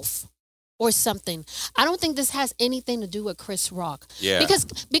himself or something. I don't think this has anything to do with Chris Rock. Yeah.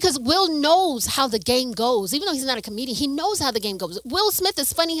 Because Will knows how the game goes. Even though he's not a comedian, he knows how the game goes. Will Smith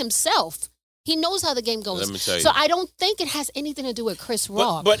is funny himself. He knows how the game goes. Let me tell you. So I don't think it has anything to do with Chris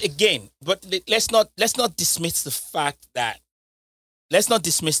Rock. But again, let's not dismiss the fact that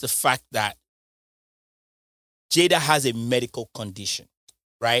Jada has a medical condition,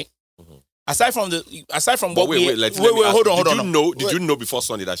 right? Mm-hmm. Aside from what wait, let me ask hold you. on. Did you know before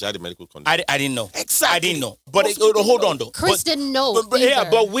Sunday that she had a medical condition? I didn't know. Exactly. I didn't know. But hold on though. Chris didn't know. But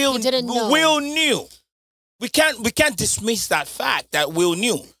Will He didn't know. Will knew. We can't dismiss that fact that Will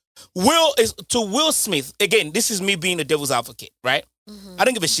knew. Will is to Will Smith again. This is me being a devil's advocate, right? I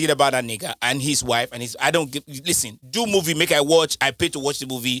don't give a shit about that nigga and his wife and his. I don't give. Listen, do movie, make I watch. I pay to watch the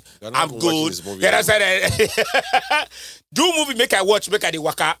movie. You're not I'm even watching good. this movie Yeah, that's right. Do movie, make I watch, make I the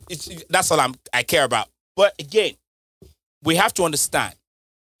waka. That's all I care about. But again, we have to understand,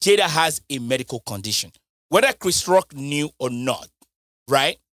 Jada has a medical condition, whether Chris Rock knew or not,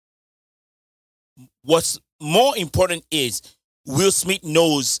 right? What's more important is Will Smith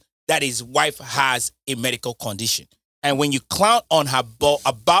knows that his wife has a medical condition. And when you clown on her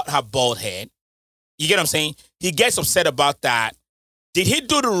about her bald head, you get what I'm saying? He gets upset about that. Did he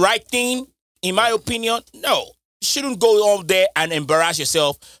do the right thing? In my opinion, no. You shouldn't go out there and embarrass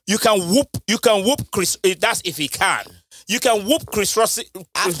yourself. You can whoop Chris. That's if he can. You can whoop Chris Ross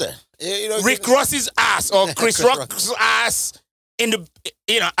After. Rick Ross's ass or Chris Rock's ass in the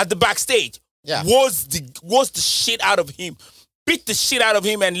at the backstage. Yeah. Was the shit out of him. Beat the shit out of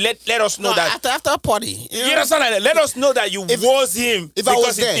him and let us know that after a party. you understand that? Let us know that you was him if I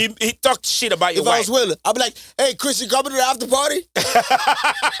was because there. he talked shit about your If wife. I was Will, I'd be like, hey, Chris, you coming to the after party?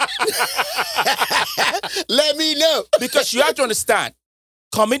 Let me know. Because you have to understand,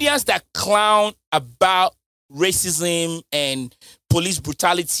 comedians that clown about racism and police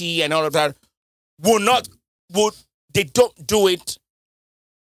brutality and all of that they don't do it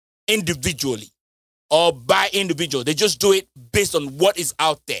individually or by individual. They just do it based on what is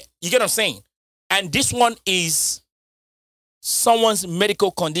out there. You get what I'm saying? And this one is someone's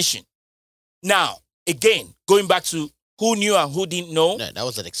medical condition. Now, again, going back to who knew and who didn't know. No, that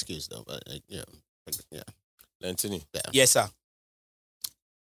was an excuse, though. But yeah. Anthony. Yeah. Yes, sir.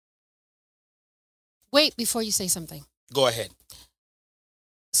 Wait before you say something. Go ahead.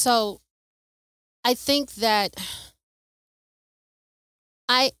 So, I think that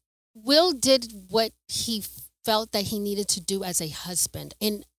Will did what he felt that he needed to do as a husband.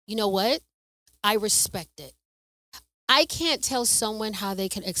 And you know what? I respect it. I can't tell someone how they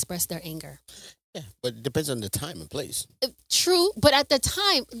can express their anger. Yeah, but it depends on the time and place. True, but at the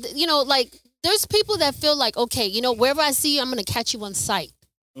time, like there's people that feel like, okay, wherever I see you, I'm going to catch you on sight.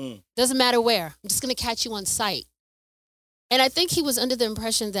 Doesn't matter where. I'm just going to catch you on sight. And I think he was under the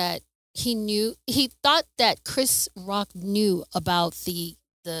impression that he thought that Chris Rock knew about the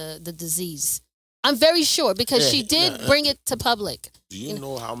disease. I'm very sure because she did bring it to public. Do you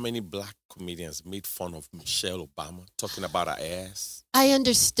know how many black comedians made fun of Michelle Obama talking about her ass? I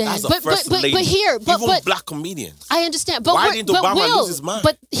understand. That's the first lady. Even black comedians. I understand. But why didn't Obama lose his mind?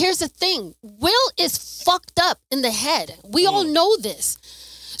 But here's the thing. Will is fucked up in the head. We all know this.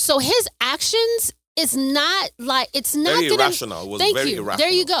 So his actions is not like, it's not very irrational. It was very irrational. There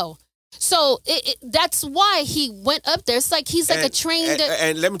you go. So that's why he went up there. It's like he's like a trained.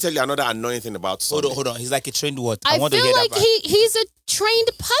 And let me tell you another annoying thing about Sunday. Hold on. He's like a trained what? I want to feel hear like that he's a trained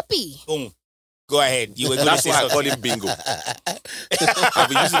puppy. Boom. Go ahead. You were going to That's say why I call something. him bingo. I've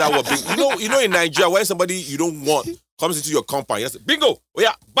been using that word bingo. You know, in Nigeria, when somebody you don't want comes into your compound, you say, bingo, oh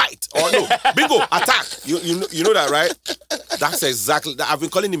yeah, bite. Or no, bingo, attack. You know that, right? That's exactly that. I've been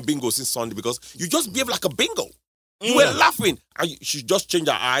calling him bingo since Sunday because you just behave like a bingo. You were laughing. And she just changed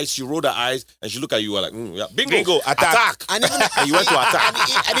her eyes. She rolled her eyes and she looked at you like, yeah, bingo, attack. And, even, And you went to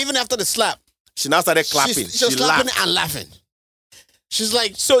attack. and even after the slap, She now started clapping. she was She clapping laughed. and laughing. She's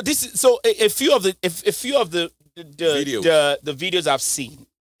like, So a few of the videos I've seen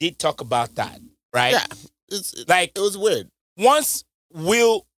did talk about that, right? yeah, Like it was weird. once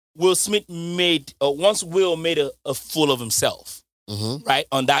Will Smith made a fool of himself, right?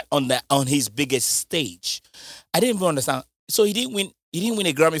 On his biggest stage. I didn't even understand. So he didn't win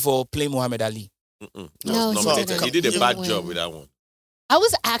a Grammy for playing Muhammad Ali. No, he didn't. He did a He bad didn't job win. with that one. I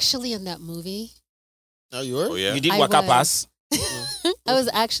was actually in that movie. Oh, you were? Oh yeah. You did I Waka was. Pass. I was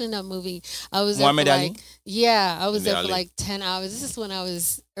actually in that movie. I was Muhammad there for Ali? like, yeah, I was In the there for alley. like 10 hours. This is when I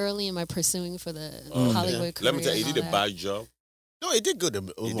was early in my pursuing for the Hollywood career. Let me tell you, he and did a all that. bad job. No, he did good.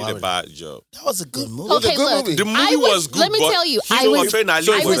 He did a bad job. That was a good movie. Okay, It was a good look. movie. The movie was good. Let me but tell you, he I don't was. train Ali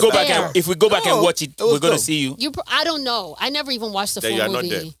So if I we was go back there. and No, watch it, it was we're gonna dope. see you. I don't know. I never even watched the Then full you are not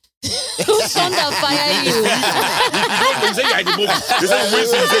movie. there. Who's gonna fire you? You say you're in the movie. You say you win,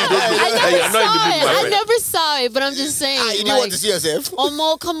 so you say you don't do I it. never You're not in the saw movie, it. my I friend. never saw it, but I'm just saying. You didn't like, want to see yourself.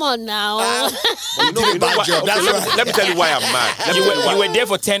 Omo, come on now. You know bad why- job. okay, That's let me- right. let me tell you why I'm mad. Let me You tell you why. were there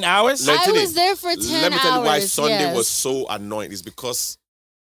for 10 hours? Let- I was there for 10 Let me tell you why hours, Sunday yes. was so annoying. It's because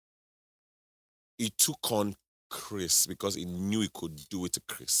he took on Chris because he knew he could do it to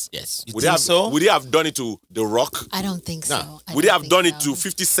Chris. Yes. You Would think he have, so? Would he have done it to The Rock? I don't think so. No. I Would he don't have done think it so. to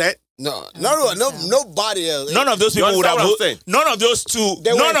 50 Cent? No, I don't think so. nobody else. None of those You people would have. understand what I'm saying? None of those two.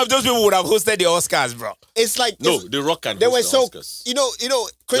 They None were- of those people would have hosted the Oscars, bro. It's like No, it's- The Rock can they host were the so. Oscars. You know, You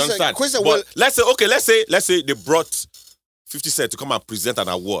Chris understand? and Will. But let's say they brought 50 Cent to come and present an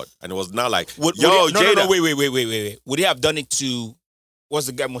award, and it was now like, Would yo, he, no, Jada. no, wait. Would he have done it to what's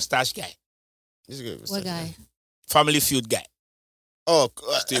the guy, mustache guy, What guy? Family Feud guy? Oh,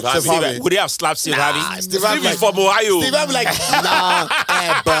 Steve Harvey. Harvey. Would he have slapped Steve Harvey? Steve Steve Harvey. is from Ohio. Steve Harvey like, nah,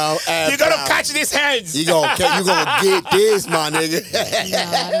 bro, You gotta catch these hands. You gonna get this, my nigga. No,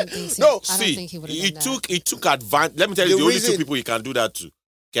 I don't think so. No, I don't See, think he would have he done that. took advantage. Let me tell you, The the only reason- two people he can do that to: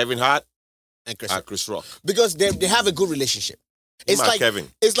 Kevin Hart And Chris, and Chris Rock. because they have a good relationship. Him It's and like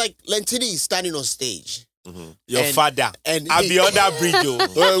Kevin. It's like Lentini is standing on stage. Your And- father. and I'll he- be on that bridge, though.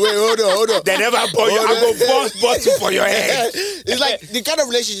 Wait, hold on. They never bought you. I go bust bottle for your head. It's like the kind of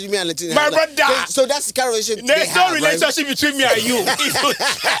relationship me and Lentini My have. Like, brother. so that's the kind of relationship There's they no have, right? relationship between me and you.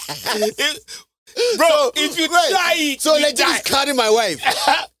 Bro, if you try it, So you Lentini die. is carrying my wife.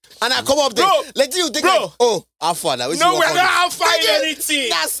 And I come up there. Bro, Lentini will think bro. like, oh, how far now? No, we're not fighting anything.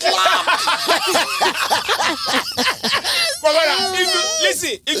 That's slap. Brother,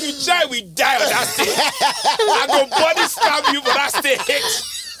 if you try, we die on that stage. I go body stab you for that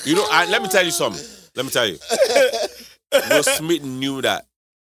stage. You know, let me tell you something. Let me tell you. Will Smith knew that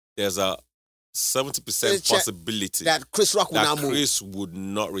there's a 70% possibility That Chris Rock will that now move. Chris would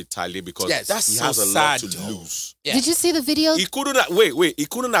not retaliate because Yes. That's he so has a sad, lot to though. lose. Yeah. Did you see the video? He couldn't have, wait. He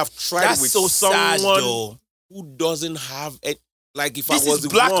couldn't have tried That's with so sad, someone though. who doesn't have it. Like if This I was is the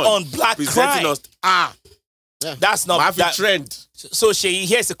black one on black presenting crime. us, That's not I have a that. trend. So Seyi,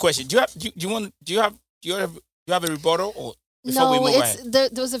 here's the question: Do you have a rebuttal or before we No, move it's on? there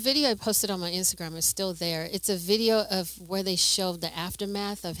was a video I posted on my Instagram. It's still there. It's a video of where they showed the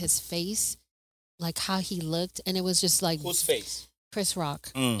aftermath of his face, like how he looked, and it was just like Whose face? Chris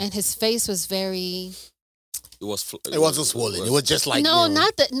Rock, Mm. and his face was very. It wasn't swollen. It was just like no, you know,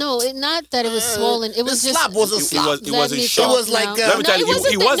 not that. No, not that it was swollen. It was the just. slap was a It slap. was- it Let was in me shock. talk It was like, now. Let me No, tell you, it wasn't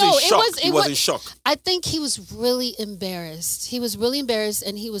he that- was no, in it shock. was- He it was was- in shock I think he was really embarrassed. He was really embarrassed,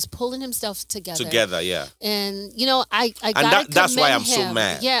 and he was pulling himself together. yeah. And you know, I gotta that's why commend I'm so him.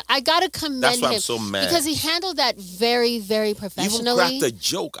 mad. Yeah, I gotta commend That's why him I'm so mad. because he handled that very, very He even professionally. cracked a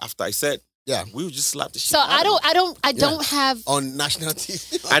joke after I said, Yeah. we would just slap the shit So out of him. I don't have on national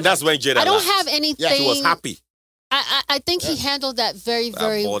TV. And that's when Jada I don't laughed. have anything. He was happy. I think he handled that very, That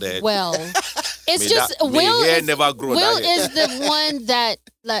very bald head. well. It's May just that- may Will hair is, never grow Will that hair. is the one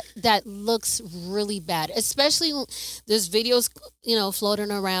that looks really bad. Especially there's videos,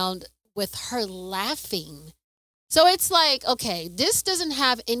 floating around with her laughing. So it's like, okay, this doesn't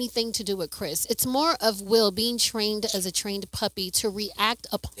have anything to do with Chris. It's more of Will being trained as a trained puppy to react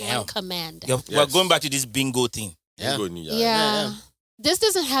upon command. We're going back to this bingo thing. Yeah. Yeah. This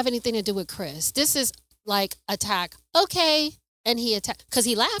doesn't have anything to do with Chris. This is like attack. Okay. And he attacked because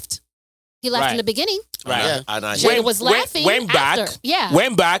he laughed. He laughed Right. in the beginning. Right. Yeah. And I Jada was laughing Went back. after. Yeah.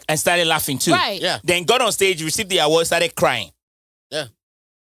 Went back and started laughing too. Right. Yeah. Then got on stage, received the award, started crying.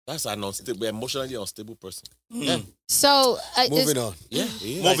 that's an unstable, emotionally unstable person. Yeah. So Moving on. Yeah.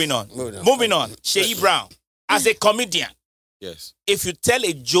 Moving on. Moving on. Seyi Brown, as a comedian, Yes. if you tell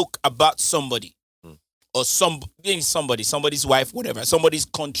a joke about somebody or somebody's wife, whatever, somebody's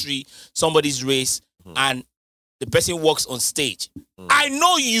country, somebody's race, and the person walks on stage, I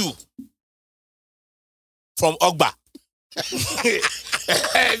know you from Ogba.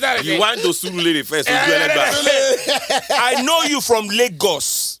 You want to Surulere first. You do like that. I know you from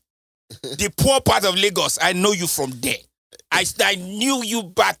Lagos, the poor part of Lagos. I know you from there. I knew you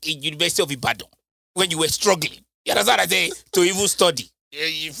back in University of Ibadan when you were struggling. You understand what I say? To even study.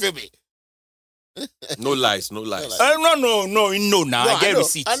 You feel me? No lies. No lies. No. Now I get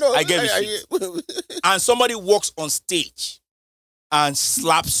receipts. I get receipts. And somebody walks on stage and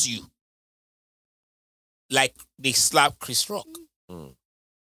slaps you like they slap Chris Rock.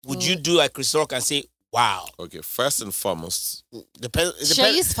 Would you do like Chris Rock and say, "Wow"? Okay. First and foremost.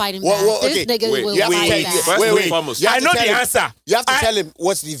 Shay is fighting Well, back. well, This okay. nigga Wait, will you have to fight tell- back. First and foremost. You have I to know tell the him- answer. You have to tell him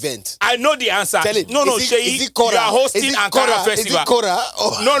what's the event. I know the answer. Tell him. No, Is it Seyi, Kora? you are hosting Is it Ankara Kora? Festival. Is it Kora?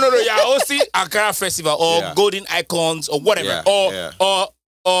 Or- No, you are hosting Ankara Festival or Yeah. Golden Icons or whatever, Yeah.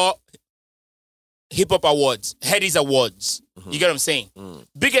 or Hip Hop Awards, Headies Awards. You get what I'm saying?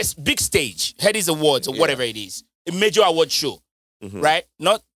 Big stage, Headies Awards or whatever it is, a major award show, right?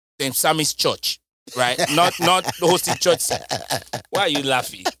 Not them Sammy's church, right? not hosting church. Why are you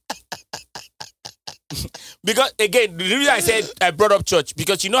laughing? Because again, the reason I said I brought up church,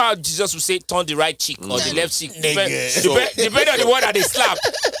 because you know how Jesus would say turn the right cheek or the left cheek, depending on the one that they slap.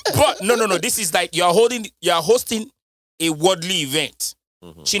 But no. This is like you are hosting a worldly event.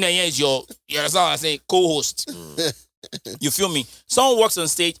 Chinenye is you understand what I'm saying? Co-host. You feel me? Someone walks on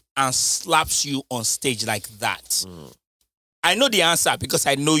stage and slaps you on stage like that. I know the answer because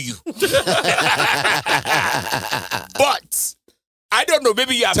I know you. But I don't know.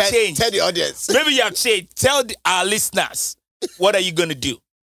 Maybe you have changed. Tell the audience. Maybe you have changed. Tell our listeners, what are you going to do?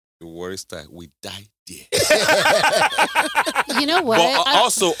 The worst time we die there. You know what? But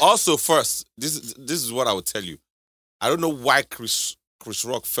also first, this is what I would tell you. I don't know why Chris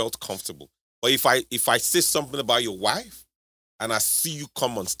Rock felt comfortable. But if I say something about your wife and I see you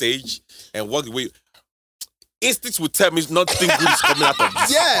come on stage and walk away, instincts would tell me nothing good is coming out of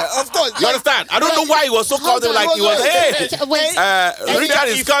this. Yeah, of course. You understand? I don't know why he was so comfortable. Like he was, hey, Wait. Richard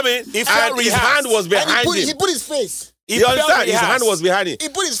is coming, and his hand was behind He him. put his face. You understand? His hand was behind him. He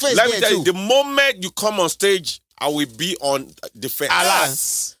put his face Let me there tell too. you, the moment you come on stage, I will be on defense.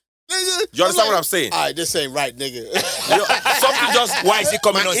 Alas. You understand what I'm saying? All right, this ain't right, nigga. Something just. Why is he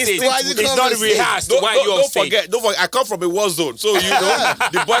coming on stage? Why is he It's coming not on stage? rehearsed. Why are you on Don't stage? forget. I come from a war zone, so you know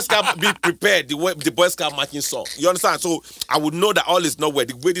the boys can be prepared. The boys can marching song. You understand? So I would know that all is nowhere.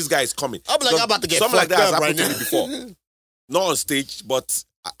 The way this guy is coming, I'm like, I'm about to get something like that has fucked up happened right to me before. Not on stage, but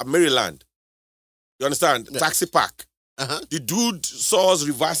Maryland. You understand? Taxi park. The dude saw us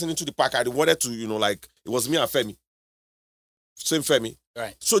reversing into the park. I wanted to, it was me and Femi. Same Femi.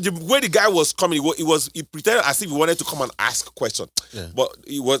 Right. So the way the guy was coming, he pretended as if he wanted to come and ask a question. Yeah. But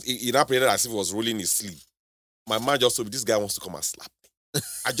he now pretended as if he was rolling his sleeve. My man just told me, this guy wants to come and slap me.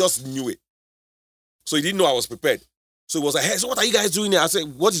 I just knew it. So he didn't know I was prepared. So he was like, hey, so what are you guys doing here? I said,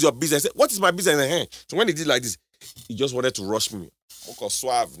 what is your business? I said, what is my business? Hey. So when he did like this, he just wanted to rush me.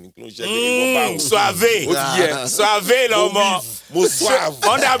 Suave. Suave. Yeah. Suave no more. More suave.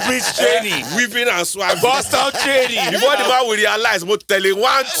 Under bridge training. Weaving and suave. Boston training. Before the man will realize, more telling 1, 2.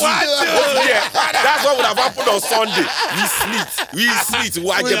 Yeah. That's what would have happened on Sunday. We sleep.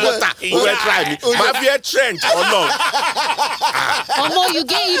 Watch the butter. We will try me. My fear trend or not. You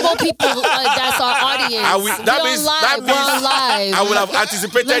get Igbo people that's our audience. That means we're on live. I would have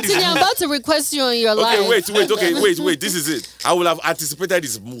anticipated this Lantini, I'm move. about to request you on your live. Okay, wait. This is it. I would have anticipated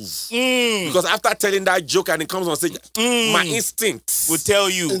this move. Because after telling that joke and it comes on stage, my instinct will tell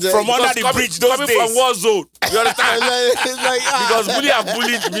you from under the bridge those coming days. from war zone. You understand? It's like, Because bully have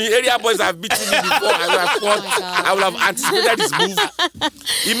bullied me. Area boys have beaten me before. I would have anticipated this move.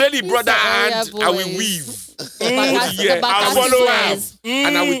 He made it brother hand. I will weave. I'll follow him.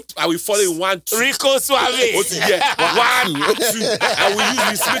 And I will follow in 1, 2. Rico Suave. 1, 2. I will use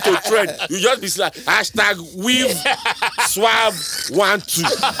this smith to trend. You just be like #weave swab 1, 2.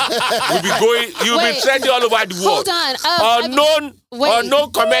 You'll be trending all over the world. Hold on.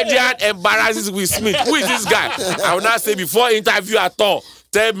 Unknown comedian embarrasses Will Smith. Who is this guy? I will not say before interview at all.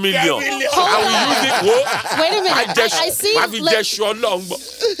 10 million. Hold And we on. use it. Whoa. Wait a minute. I see.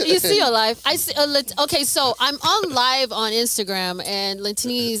 You You see your live. I see. Okay, so I'm on live on Instagram, and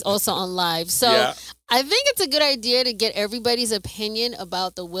Lantini's also on live. So Yeah. I think it's a good idea to get everybody's opinion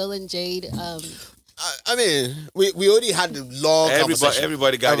about the Will and Jade. I mean, we already had a long conversation.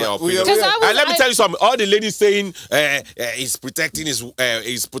 Everybody got their opinion. Because And let me tell you something. All the ladies saying he's protecting his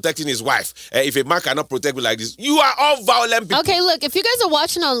wife. If a man cannot protect me like this, you are all violent people. Okay, look, if you guys are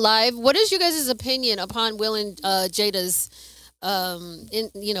watching on live, what is your guys' opinion upon Will and Jada's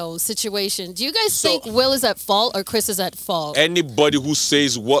situation? Do you guys think Will is at fault or Chris is at fault? Anybody who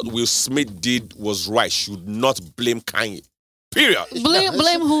says what Will Smith did was right should not blame Kanye. Period.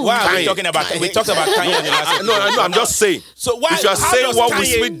 Blame who? Why are we Kanye. talking about? We talked about Kanye in the last No, I'm just saying. So why? If you're how saying does what Will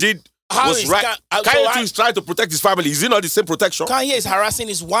Kanye- Smith did how was is right, so Kanye too is trying to protect his family. Is it not the same protection? Kanye is harassing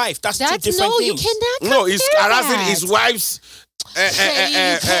his wife. That's two That's different no, things. you cannot. No, he's compare harassing that. his wife's. You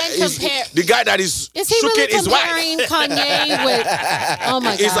can't compare. The guy that is Is he shooking really his wife. comparing Kanye with? Oh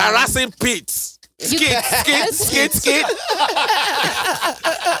my God! He's harassing Pete. You Skit.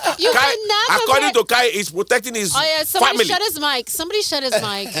 You cannot According to compare. Kai, he's protecting his Oh yeah, somebody family. shut his mic. Somebody shut his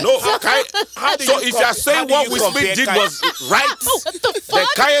mic. No, Kai. So if you're how saying do what you Will Smith compare did Kai- was right, What the then fuck?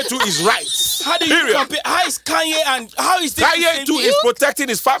 Kanye too is right. How do you Period. compare? How is Kanye and how is this? the Kanye same too thing? is protecting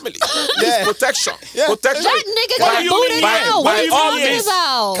his family. His protection. Protection. That nigga What got do you booted mean? out. What What do are you you mean? talking Yes.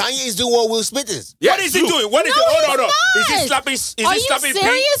 about? Kanye is doing what Will Smith is. What is he doing? What is No, he? Hold he's on. Is he not. slapping? Is Are he you slapping Pete?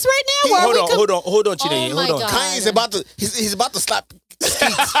 serious right now? Where Hold we on, com- hold on, Oh Chide. my Hold on. God. Kanye is about to. He's about to slap.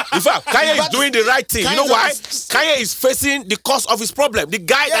 In fact, Kanye is doing the right thing. You know why? Kanye is facing the cause of his problem. The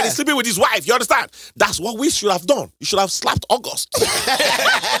guy that is sleeping with his wife. You understand? That's what we should have done. You should have slapped August. And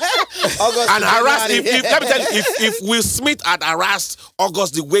harassed. Let me tell you, if Will Smith had harassed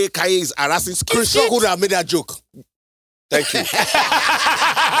August the way Kanye is harassing Chris Rock would have made that joke. Thank you.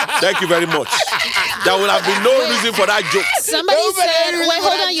 Thank you very much. There would have been no reason for that joke. Somebody Nobody said, really wait, for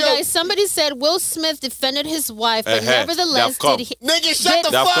hold that on, you joke. guys. Somebody said Will Smith defended his wife, but They nevertheless, have come. did he? Nigga, shut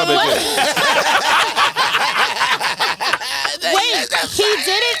the They have fuck come up. again. Wait, he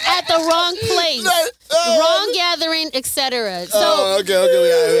did it at the wrong place, wrong gathering, etc. So Oh, okay,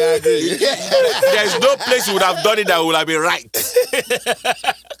 we agree. There's no place he would have done it that would have been right.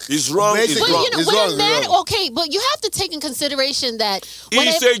 It's wrong. It's Basically. But wrong. you know, It's when wrong, a it's man, wrong. okay, but you have to take in consideration that when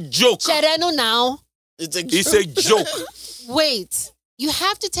It's a joke. Sereno now, It's a joke. wait, you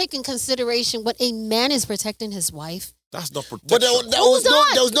have to take in consideration when a man is protecting his wife. That's not But protection. there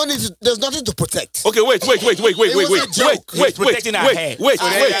was nothing to protect. Okay, wait. was a joke. He's protecting her hair. Wait.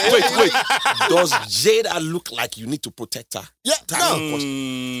 Does Jada look like you need to protect her? Yeah,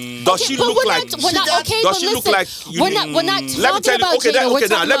 no. Does she But look we're like? not, we're not okay. Does but she look listen, like? You we're not talking Let me tell you. about Okay, Jada. We're now talking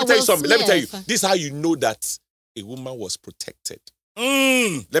let me about tell you Will something. Let me tell you. Smith. This is how you know that a woman was protected.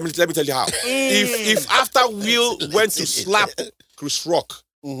 Let me tell you how. If after Will went to slap Chris Rock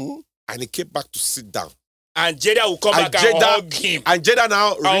and he came back to sit down, And Jada will come back and hug him. and Jada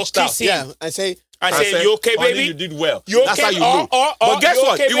now I'll reached out. kiss him. Yeah, I say, I say, you okay, "Honey, baby? you did well." You That's okay? how you know. Or, But guess you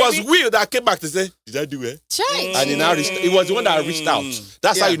what? okay, It was baby? Will that came back to say, "Did I do well?" Right. And he now it was the one that reached out.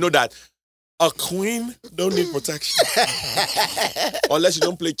 That's how Yeah. you know that a queen don't need protection. Unless you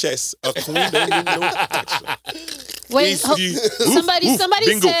don't play chess. A queen don't need no protection. Wait, If ho- you- somebody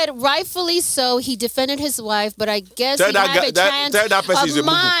bingo. said rightfully so. He defended his wife, but I guess Tell he that had guy- a that- chance tell that person he's a of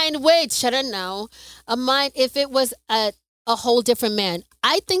boo-boo. mine. Wait, shut it now. A mind. If it was a whole different man,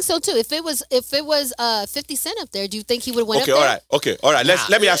 I think so too. If it was 50 Cent up there, do you think he would win Okay, up all there? right. Okay, all right.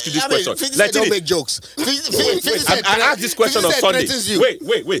 Let me ask you this question. 50 Let Cent don't it- make jokes. 50 Cent I asked this question 50 on Cent Sunday. threatens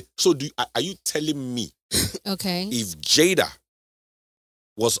you. Wait. So are you telling me Okay. if Jada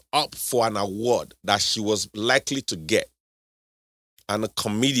was up for an award that she was likely to get, and a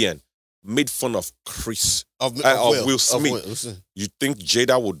comedian made fun of Chris Of Will Smith, you think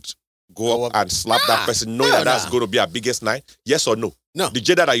Jada would go up and slap that person, knowing that that's going to be her biggest night? Yes or no? No. The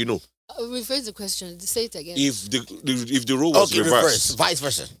Jada that you know. Rephrase the question. Say it again. If the role was Okay, reversed, vice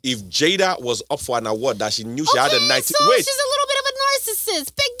versa. if Jada was up for an award that she knew she had a Okay, night, so wait, she's a little bit of a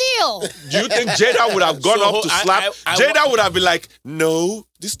narcissist. Big deal. do you think Jada would have gone So, up to I- slap? I- Jada would have been like, no,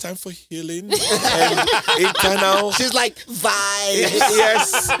 this time for healing and internal. She's like, vibes.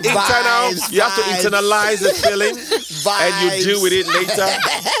 Yes, internal. Vibes, You have to vibes. internalize the feeling and you deal with it later.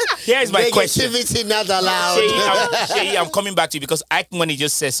 Here's my question. Negativity not allowed. Seyi, I'm coming back to you because Ike Money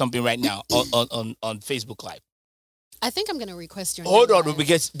just said something right now on Facebook Live. I think I'm going to request your Hold name on, live.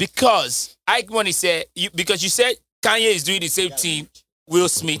 because Ike Money said, because you said Kanye is doing the same thing Will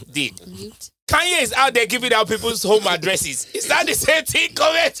Smith did. Mute. Kanye is out there giving out people's home addresses. Is that the same thing,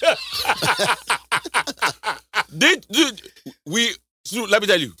 comment? So let me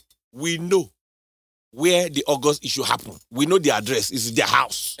tell you, we know where the August issue happened. We know the address. It's their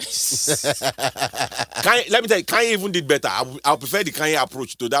house. Let me tell you, Kanye even did better. I prefer the Kanye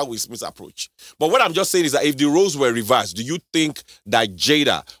approach to that Will Smith's approach. But what I'm just saying is that if the roles were reversed, do you think that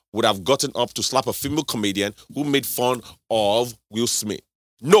Jada would have gotten up to slap a female comedian who made fun of Will Smith?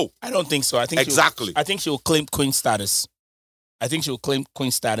 No. I don't think so. I think exactly. I think she will claim queen status. I think she will claim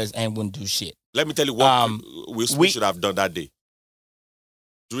queen status and won't do shit. Let me tell you what Will Smith should have done that day.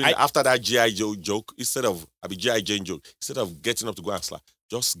 After that G.I. Joe joke, G.I. Jane joke, instead of getting up to go and slap,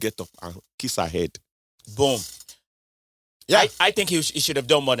 just get up and kiss her head. Boom. Yeah, I think he should have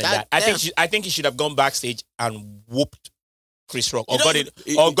done more than that. I think he should have gone backstage and whooped Chris Rock or got in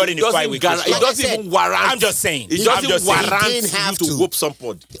a fight with Chris Rock. It doesn't even warrant. I'm just saying. It doesn't warrant you to whoop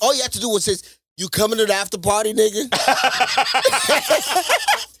somebody. All you have to do was say, "You coming to the after party, nigga?"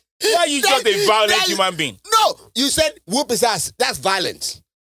 Why are you just a violent human being? No, you said whoop his ass. That's violence.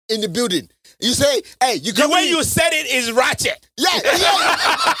 In the building. You say, hey, you come. The way you said it is ratchet. Yeah.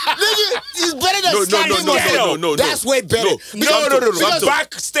 Nigga, it's better than standing no. That's way better. No.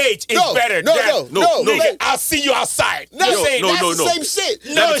 Backstage is better. No. Nigga, I'll see you outside. No. The same shit.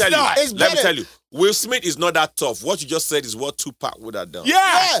 No, it's not. Let me tell you. Will Smith is not that tough. What you just said is what Tupac would have done.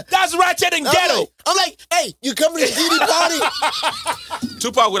 Yeah. That's ratchet and ghetto. I'm like, hey, you coming to the DD party?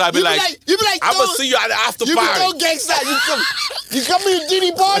 Tupac would have been like, I'm going to see you at the after party. You don't gangsta. You come to the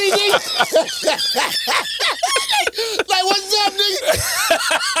DD party, nigga? Like, what's up, nigga?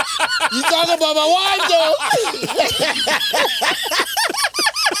 You talking about my wife, though?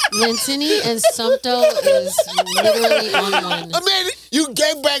 Lentini and Sumpto is literally on one. I mean, you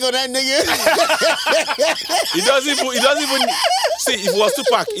gangbang on that nigga. He doesn't even see. If it was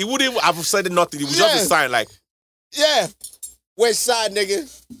Tupac, he wouldn't have said nothing. He would just be silent, like, yeah, west side, nigga,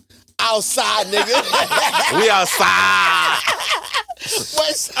 outside, nigga. We outside.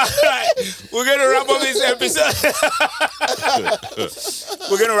 West. All right, we're gonna wrap up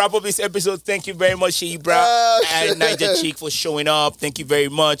this episode. Thank you very much, Seyi Brown and Niger Chick for showing up. Thank you very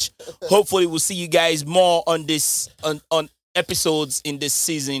much. Hopefully, we'll see you guys more on this on episodes in this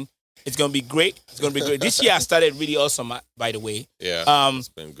season. It's gonna be great. This year I started really awesome, by the way. Yeah, it's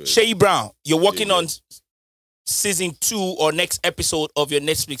been good. Seyi Brown, you're working on season 2 or next episode of your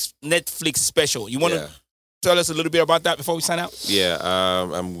Netflix special. You want to tell us a little bit about that before we sign out? Yeah,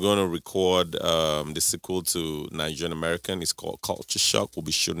 I'm going to record the sequel to Nigerian American. It's called Culture Shock. We'll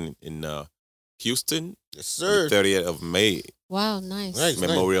be shooting in Houston. Yes, sir. The 30th of May. Wow, nice.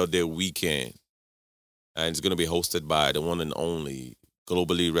 Memorial Day weekend. And it's going to be hosted by the one and only,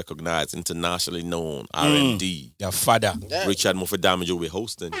 globally recognized, internationally known R&D. Your father. Richard Mofe-Damage will be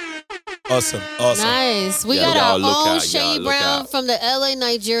hosting. Awesome. Nice. We got our own Seyi Brown from the LA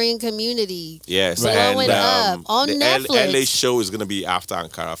Nigerian community. Yes. Blowing up on Netflix. LA show is going to be after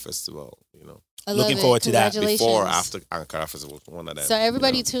Ankara Festival, you know. Looking forward to that. Before or after Ankara Festival, one of them. So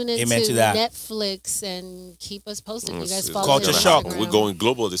everybody tune into Netflix and keep us posted. You guys follow Culture Shock. We're going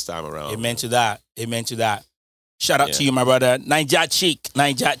global this time around. Amen to that. Shout out to you, my brother. Niger Chick,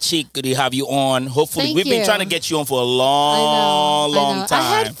 good to have you on. Hopefully, we've been trying to get you on for a long time.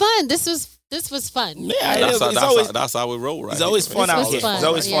 I had fun. This was fun. Yeah, that's how we roll, right? It's always fun out here. It's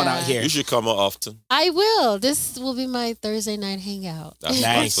always fun out here. You should come more often. I will. This will be my Thursday night hangout.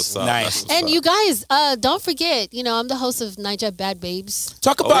 That's nice. And you guys, don't forget, I'm the host of Niger Bad Babes.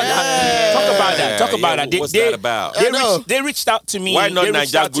 Talk about that. Talk about that. What's that about? They reached out to me. Why not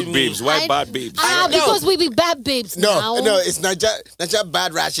Niger Good Babes? Why Bad Babes? Because we be bad babes now. No, it's Niger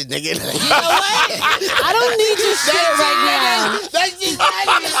Bad Ratchet, nigga. You know what? I don't need your shit right now. That's just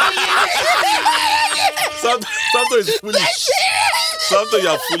Sometimes it's foolish. Sometimes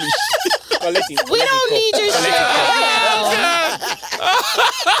you're foolish. We don't need your shit right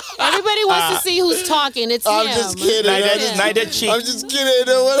now. Everybody wants to see who's talking. It's I'm him. just kidding. Niger Chick. I'm just kidding.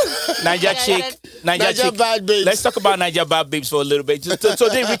 Niger Chick. Bad Babes. Let's talk about Niger Bad Babes for a little bit. So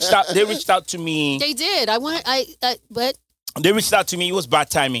they reached out to me. They did. But they reached out to me. It was bad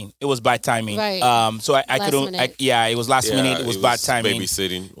timing. Right. So I couldn't. It was last minute. It was bad timing.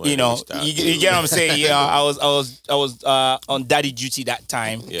 Babysitting. You get what I'm saying. Yeah, I was on daddy duty that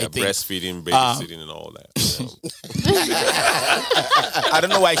time. Yeah, breastfeeding, babysitting, and all that. I don't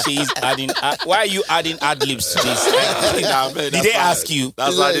know why she's adding. Why are you adding ad libs to this? Did they ask you?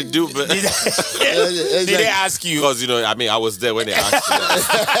 That's how they do. But Did they ask you? Because I was there when they asked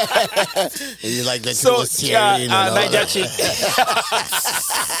you. You like that? So Niger Chick.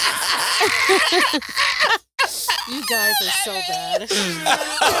 You guys are so bad.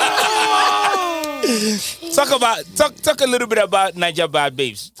 Talk a little bit about Niger Bad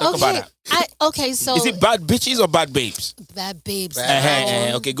Babes. Talk about that. So is it bad bitches or bad babes? Bad babes.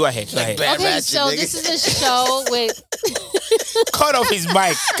 Okay, go ahead. Okay, so this is a show with. Cut off his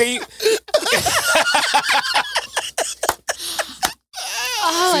mic. Can you?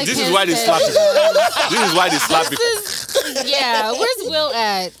 This is why they slap him. This is why they slap him. Yeah, where's Will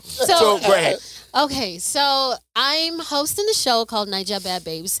at? So go ahead. Okay, so I'm hosting a show called Niger Bad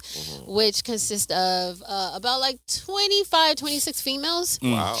Babes, which consists of about like 25, 26 females.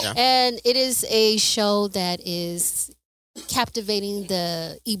 Wow. Yeah. And it is a show that is captivating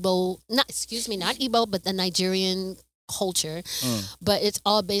the not Igbo, but the Nigerian culture. But it's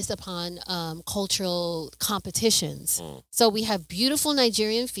all based upon cultural competitions. So we have beautiful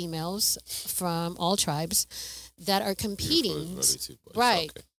Nigerian females from all tribes that are competing. Right.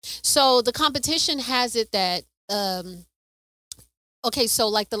 Okay. So the competition has it that so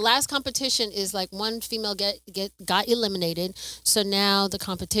like the last competition is like one female got eliminated. So now the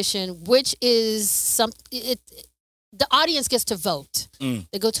competition, which is the audience gets to vote.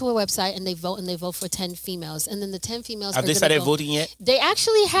 They go to a website and they vote for 10 females, and then the 10 females Have they started voting yet? They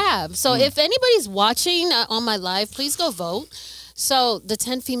actually have. So if anybody's watching on my live, please go vote. So the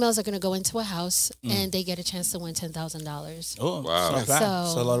 10 females are going to go into a house and they get a chance to win $10,000. Oh, wow. It's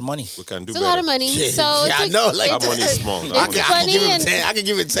a lot of money. We can do It's better. a lot of money. So I know. Like, That money is small. I can give him 10. I can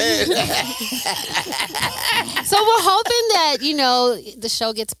give it 10. So we're hoping that, the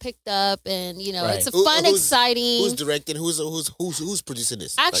show gets picked up and, it's a fun, exciting. Who's directing? Who's producing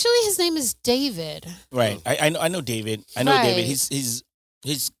this? Actually, his name is David. Right. I know David. David.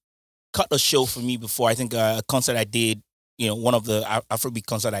 He's cut a show for me before. I think a concert I did. One of the Afrobeat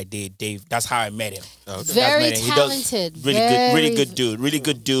concert I did, Dave. That's how I met him. Okay. Very talented. Really good dude.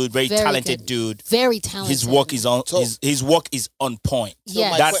 Very talented good. Dude. Very talented. His work is on. His work is on point.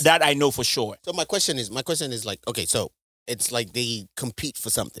 Yeah. That I know for sure. So my question is like, okay, so it's like they compete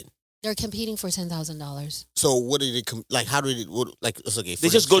for something. They're competing for $10,000. So what did it how did it it's okay? They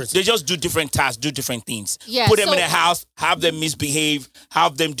just do different tasks, do different things. Yeah, Put them in a house, have them misbehave,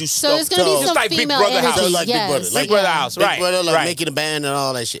 have them do So stuff. there's going to be some Just like female Big Brother energy. house. So like Big Brother. Yes. Like Big Brother house, Big right? Brother, like right. making a band and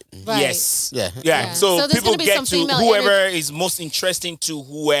all that shit. Right. Yes. Yeah. Yeah. So So there's people gonna be get some to female whoever is most interesting to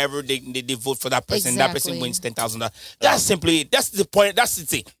whoever they vote for that person. That person Exactly. wins $10,000. That's the point. That's the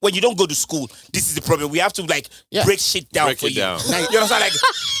thing. When you don't go to school, this is the problem. We have to break shit down Break for it you. down. You understand? Like,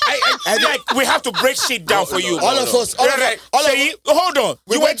 I feel like we have to break shit down for you. All of us. Hold on.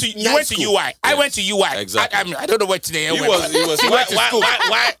 You went to school. UI. I went to UI. Exactly. I don't know what today. He was went to school.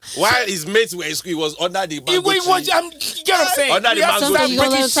 while his mates were in school, he was under the mango You tree. get what I'm saying? Under the We have to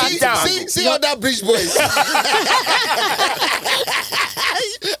mango start tree. breaking shit down. See all that Bridge Boys.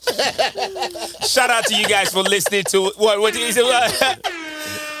 Shout out to you guys for listening to what is it?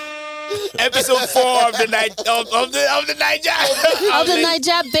 Episode 4 of the night of the Niger. Of the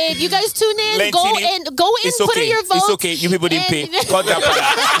Niger Babe. You guys tune in. Lentini. Go in, It's put okay. in your vote. It's okay. You people didn't pay. Cut that part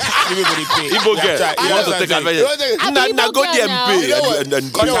out. You people didn't pay. Igbo girl, you want to take advantage. Now go there and pay.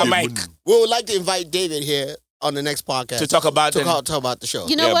 And Cut that mic. We would like to invite David here on the next podcast To talk about talk about the show.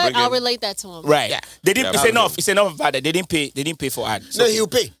 You know Yeah, what? bring I'll him. relate that to him. Right. Yeah. They didn't. Yeah, It's bring enough. him. It's enough about that. They didn't pay. They didn't pay for ads. No, he'll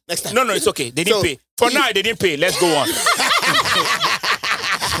pay next time. No, it's okay. They didn't So- pay. For now, they didn't pay. Let's go on.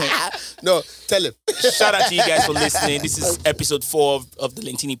 No, tell him. Shout out to you guys for listening. This is episode 4 of the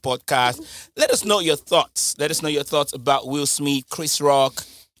Lentini podcast. Let us know your thoughts. Let us know your thoughts about Will Smith, Chris Rock,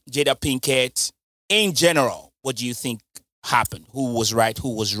 Jada Pinkett. In general, what do you think happened? Who was right?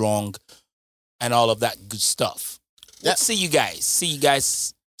 Who was wrong? And all of that good stuff. Yeah. See you guys. See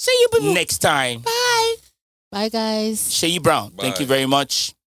you next time. Bye. Bye, guys. Seyi Brown, thank Bye. you very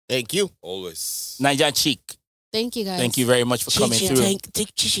much. Thank you. Always. Niger Chick, Thank you, guys. thank you very much for coming through.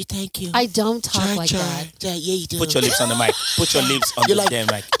 Thank you. I don't talk like that. Yeah, you do. Put your lips on the mic. Put your lips on You're the like- damn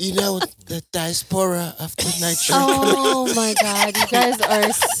mic. You know the diaspora of the Niger. Oh my God, you guys are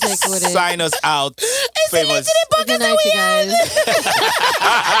sick with it. Sign us out. Famous. Good night, you guys.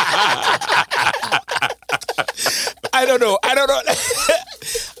 I don't know.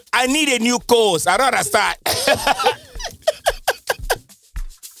 I need a new course. I don't understand.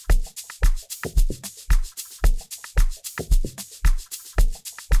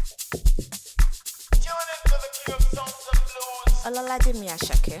 Olalaje mi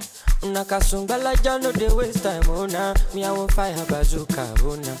Ashake. Nakasumbala no dey waste time, oh nah. Me I want fire bazooka,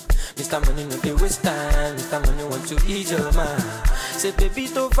 oh nah. Mr. Money no dey waste time, Mr. Money want to ease your mind. Say baby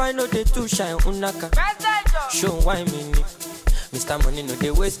to find no dey too shine, unaka. Show why me ni. Mr. Money no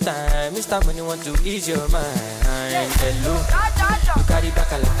dey waste time. Mr. Money want to ease your mind. Hello, you carry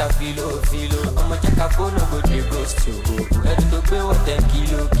back a lot of filo. I'ma check a phone, no go dey ghost you. Head to pay what 10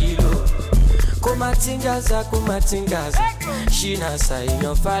 kilo. Kumatingaza, Shina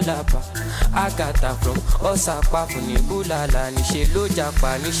sayon falapa. Agata from Osapa funi bulala. Nishe lo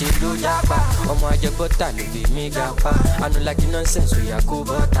japa. Omo aje bota lo be me gapa. I no like the nonsense we ya go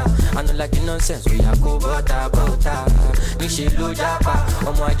bota. Nishe lo japa.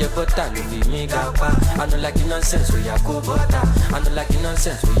 Omo aje bota lo be me gapa. I no like the nonsense we ya go bota.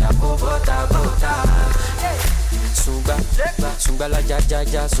 Sunga la ja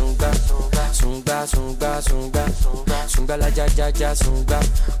sunga la ja sunga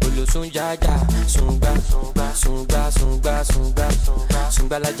olo sunga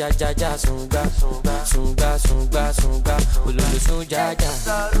sunga la ja sunga olo sunga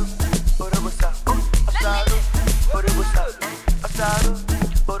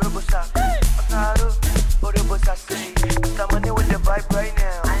Mr. Money with the vibe right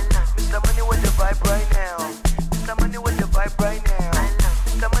now. Mr. Money with the vibe right now. Mr. Money with the vibe right now.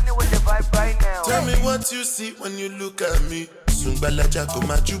 Mr. Money with the vibe right now. Tell me what you see when you look at me. Sungbala Jako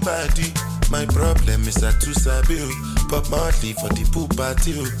Majubadi. My problem is I too sabi o. Pop Marley for the pool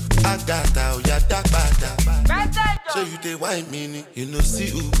party o. Agata o ya dakbada. So you dey wine me, you know see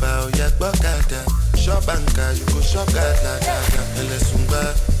Uber o ya gbokada. Shop banker, you go shop gada. Ele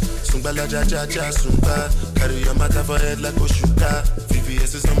Sungbala ja Sungba. Carry your matter for head like Oshuka.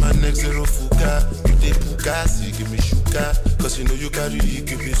 VVS is on my neck, zero fuga. You dey puka, so you give me sugar. Cause you know you carry, you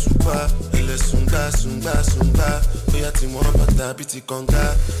give me super. Ele Sunga. Oya ti mo bata biti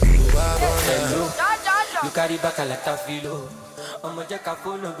konga. Hello, you carry back a lot of filo. I'ma check a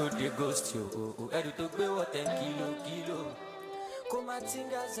phone, no go dey ghost you. Head to pay what 10 kilo.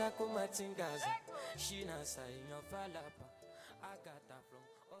 Kumatingaza. Shina sayon falapa. Agata.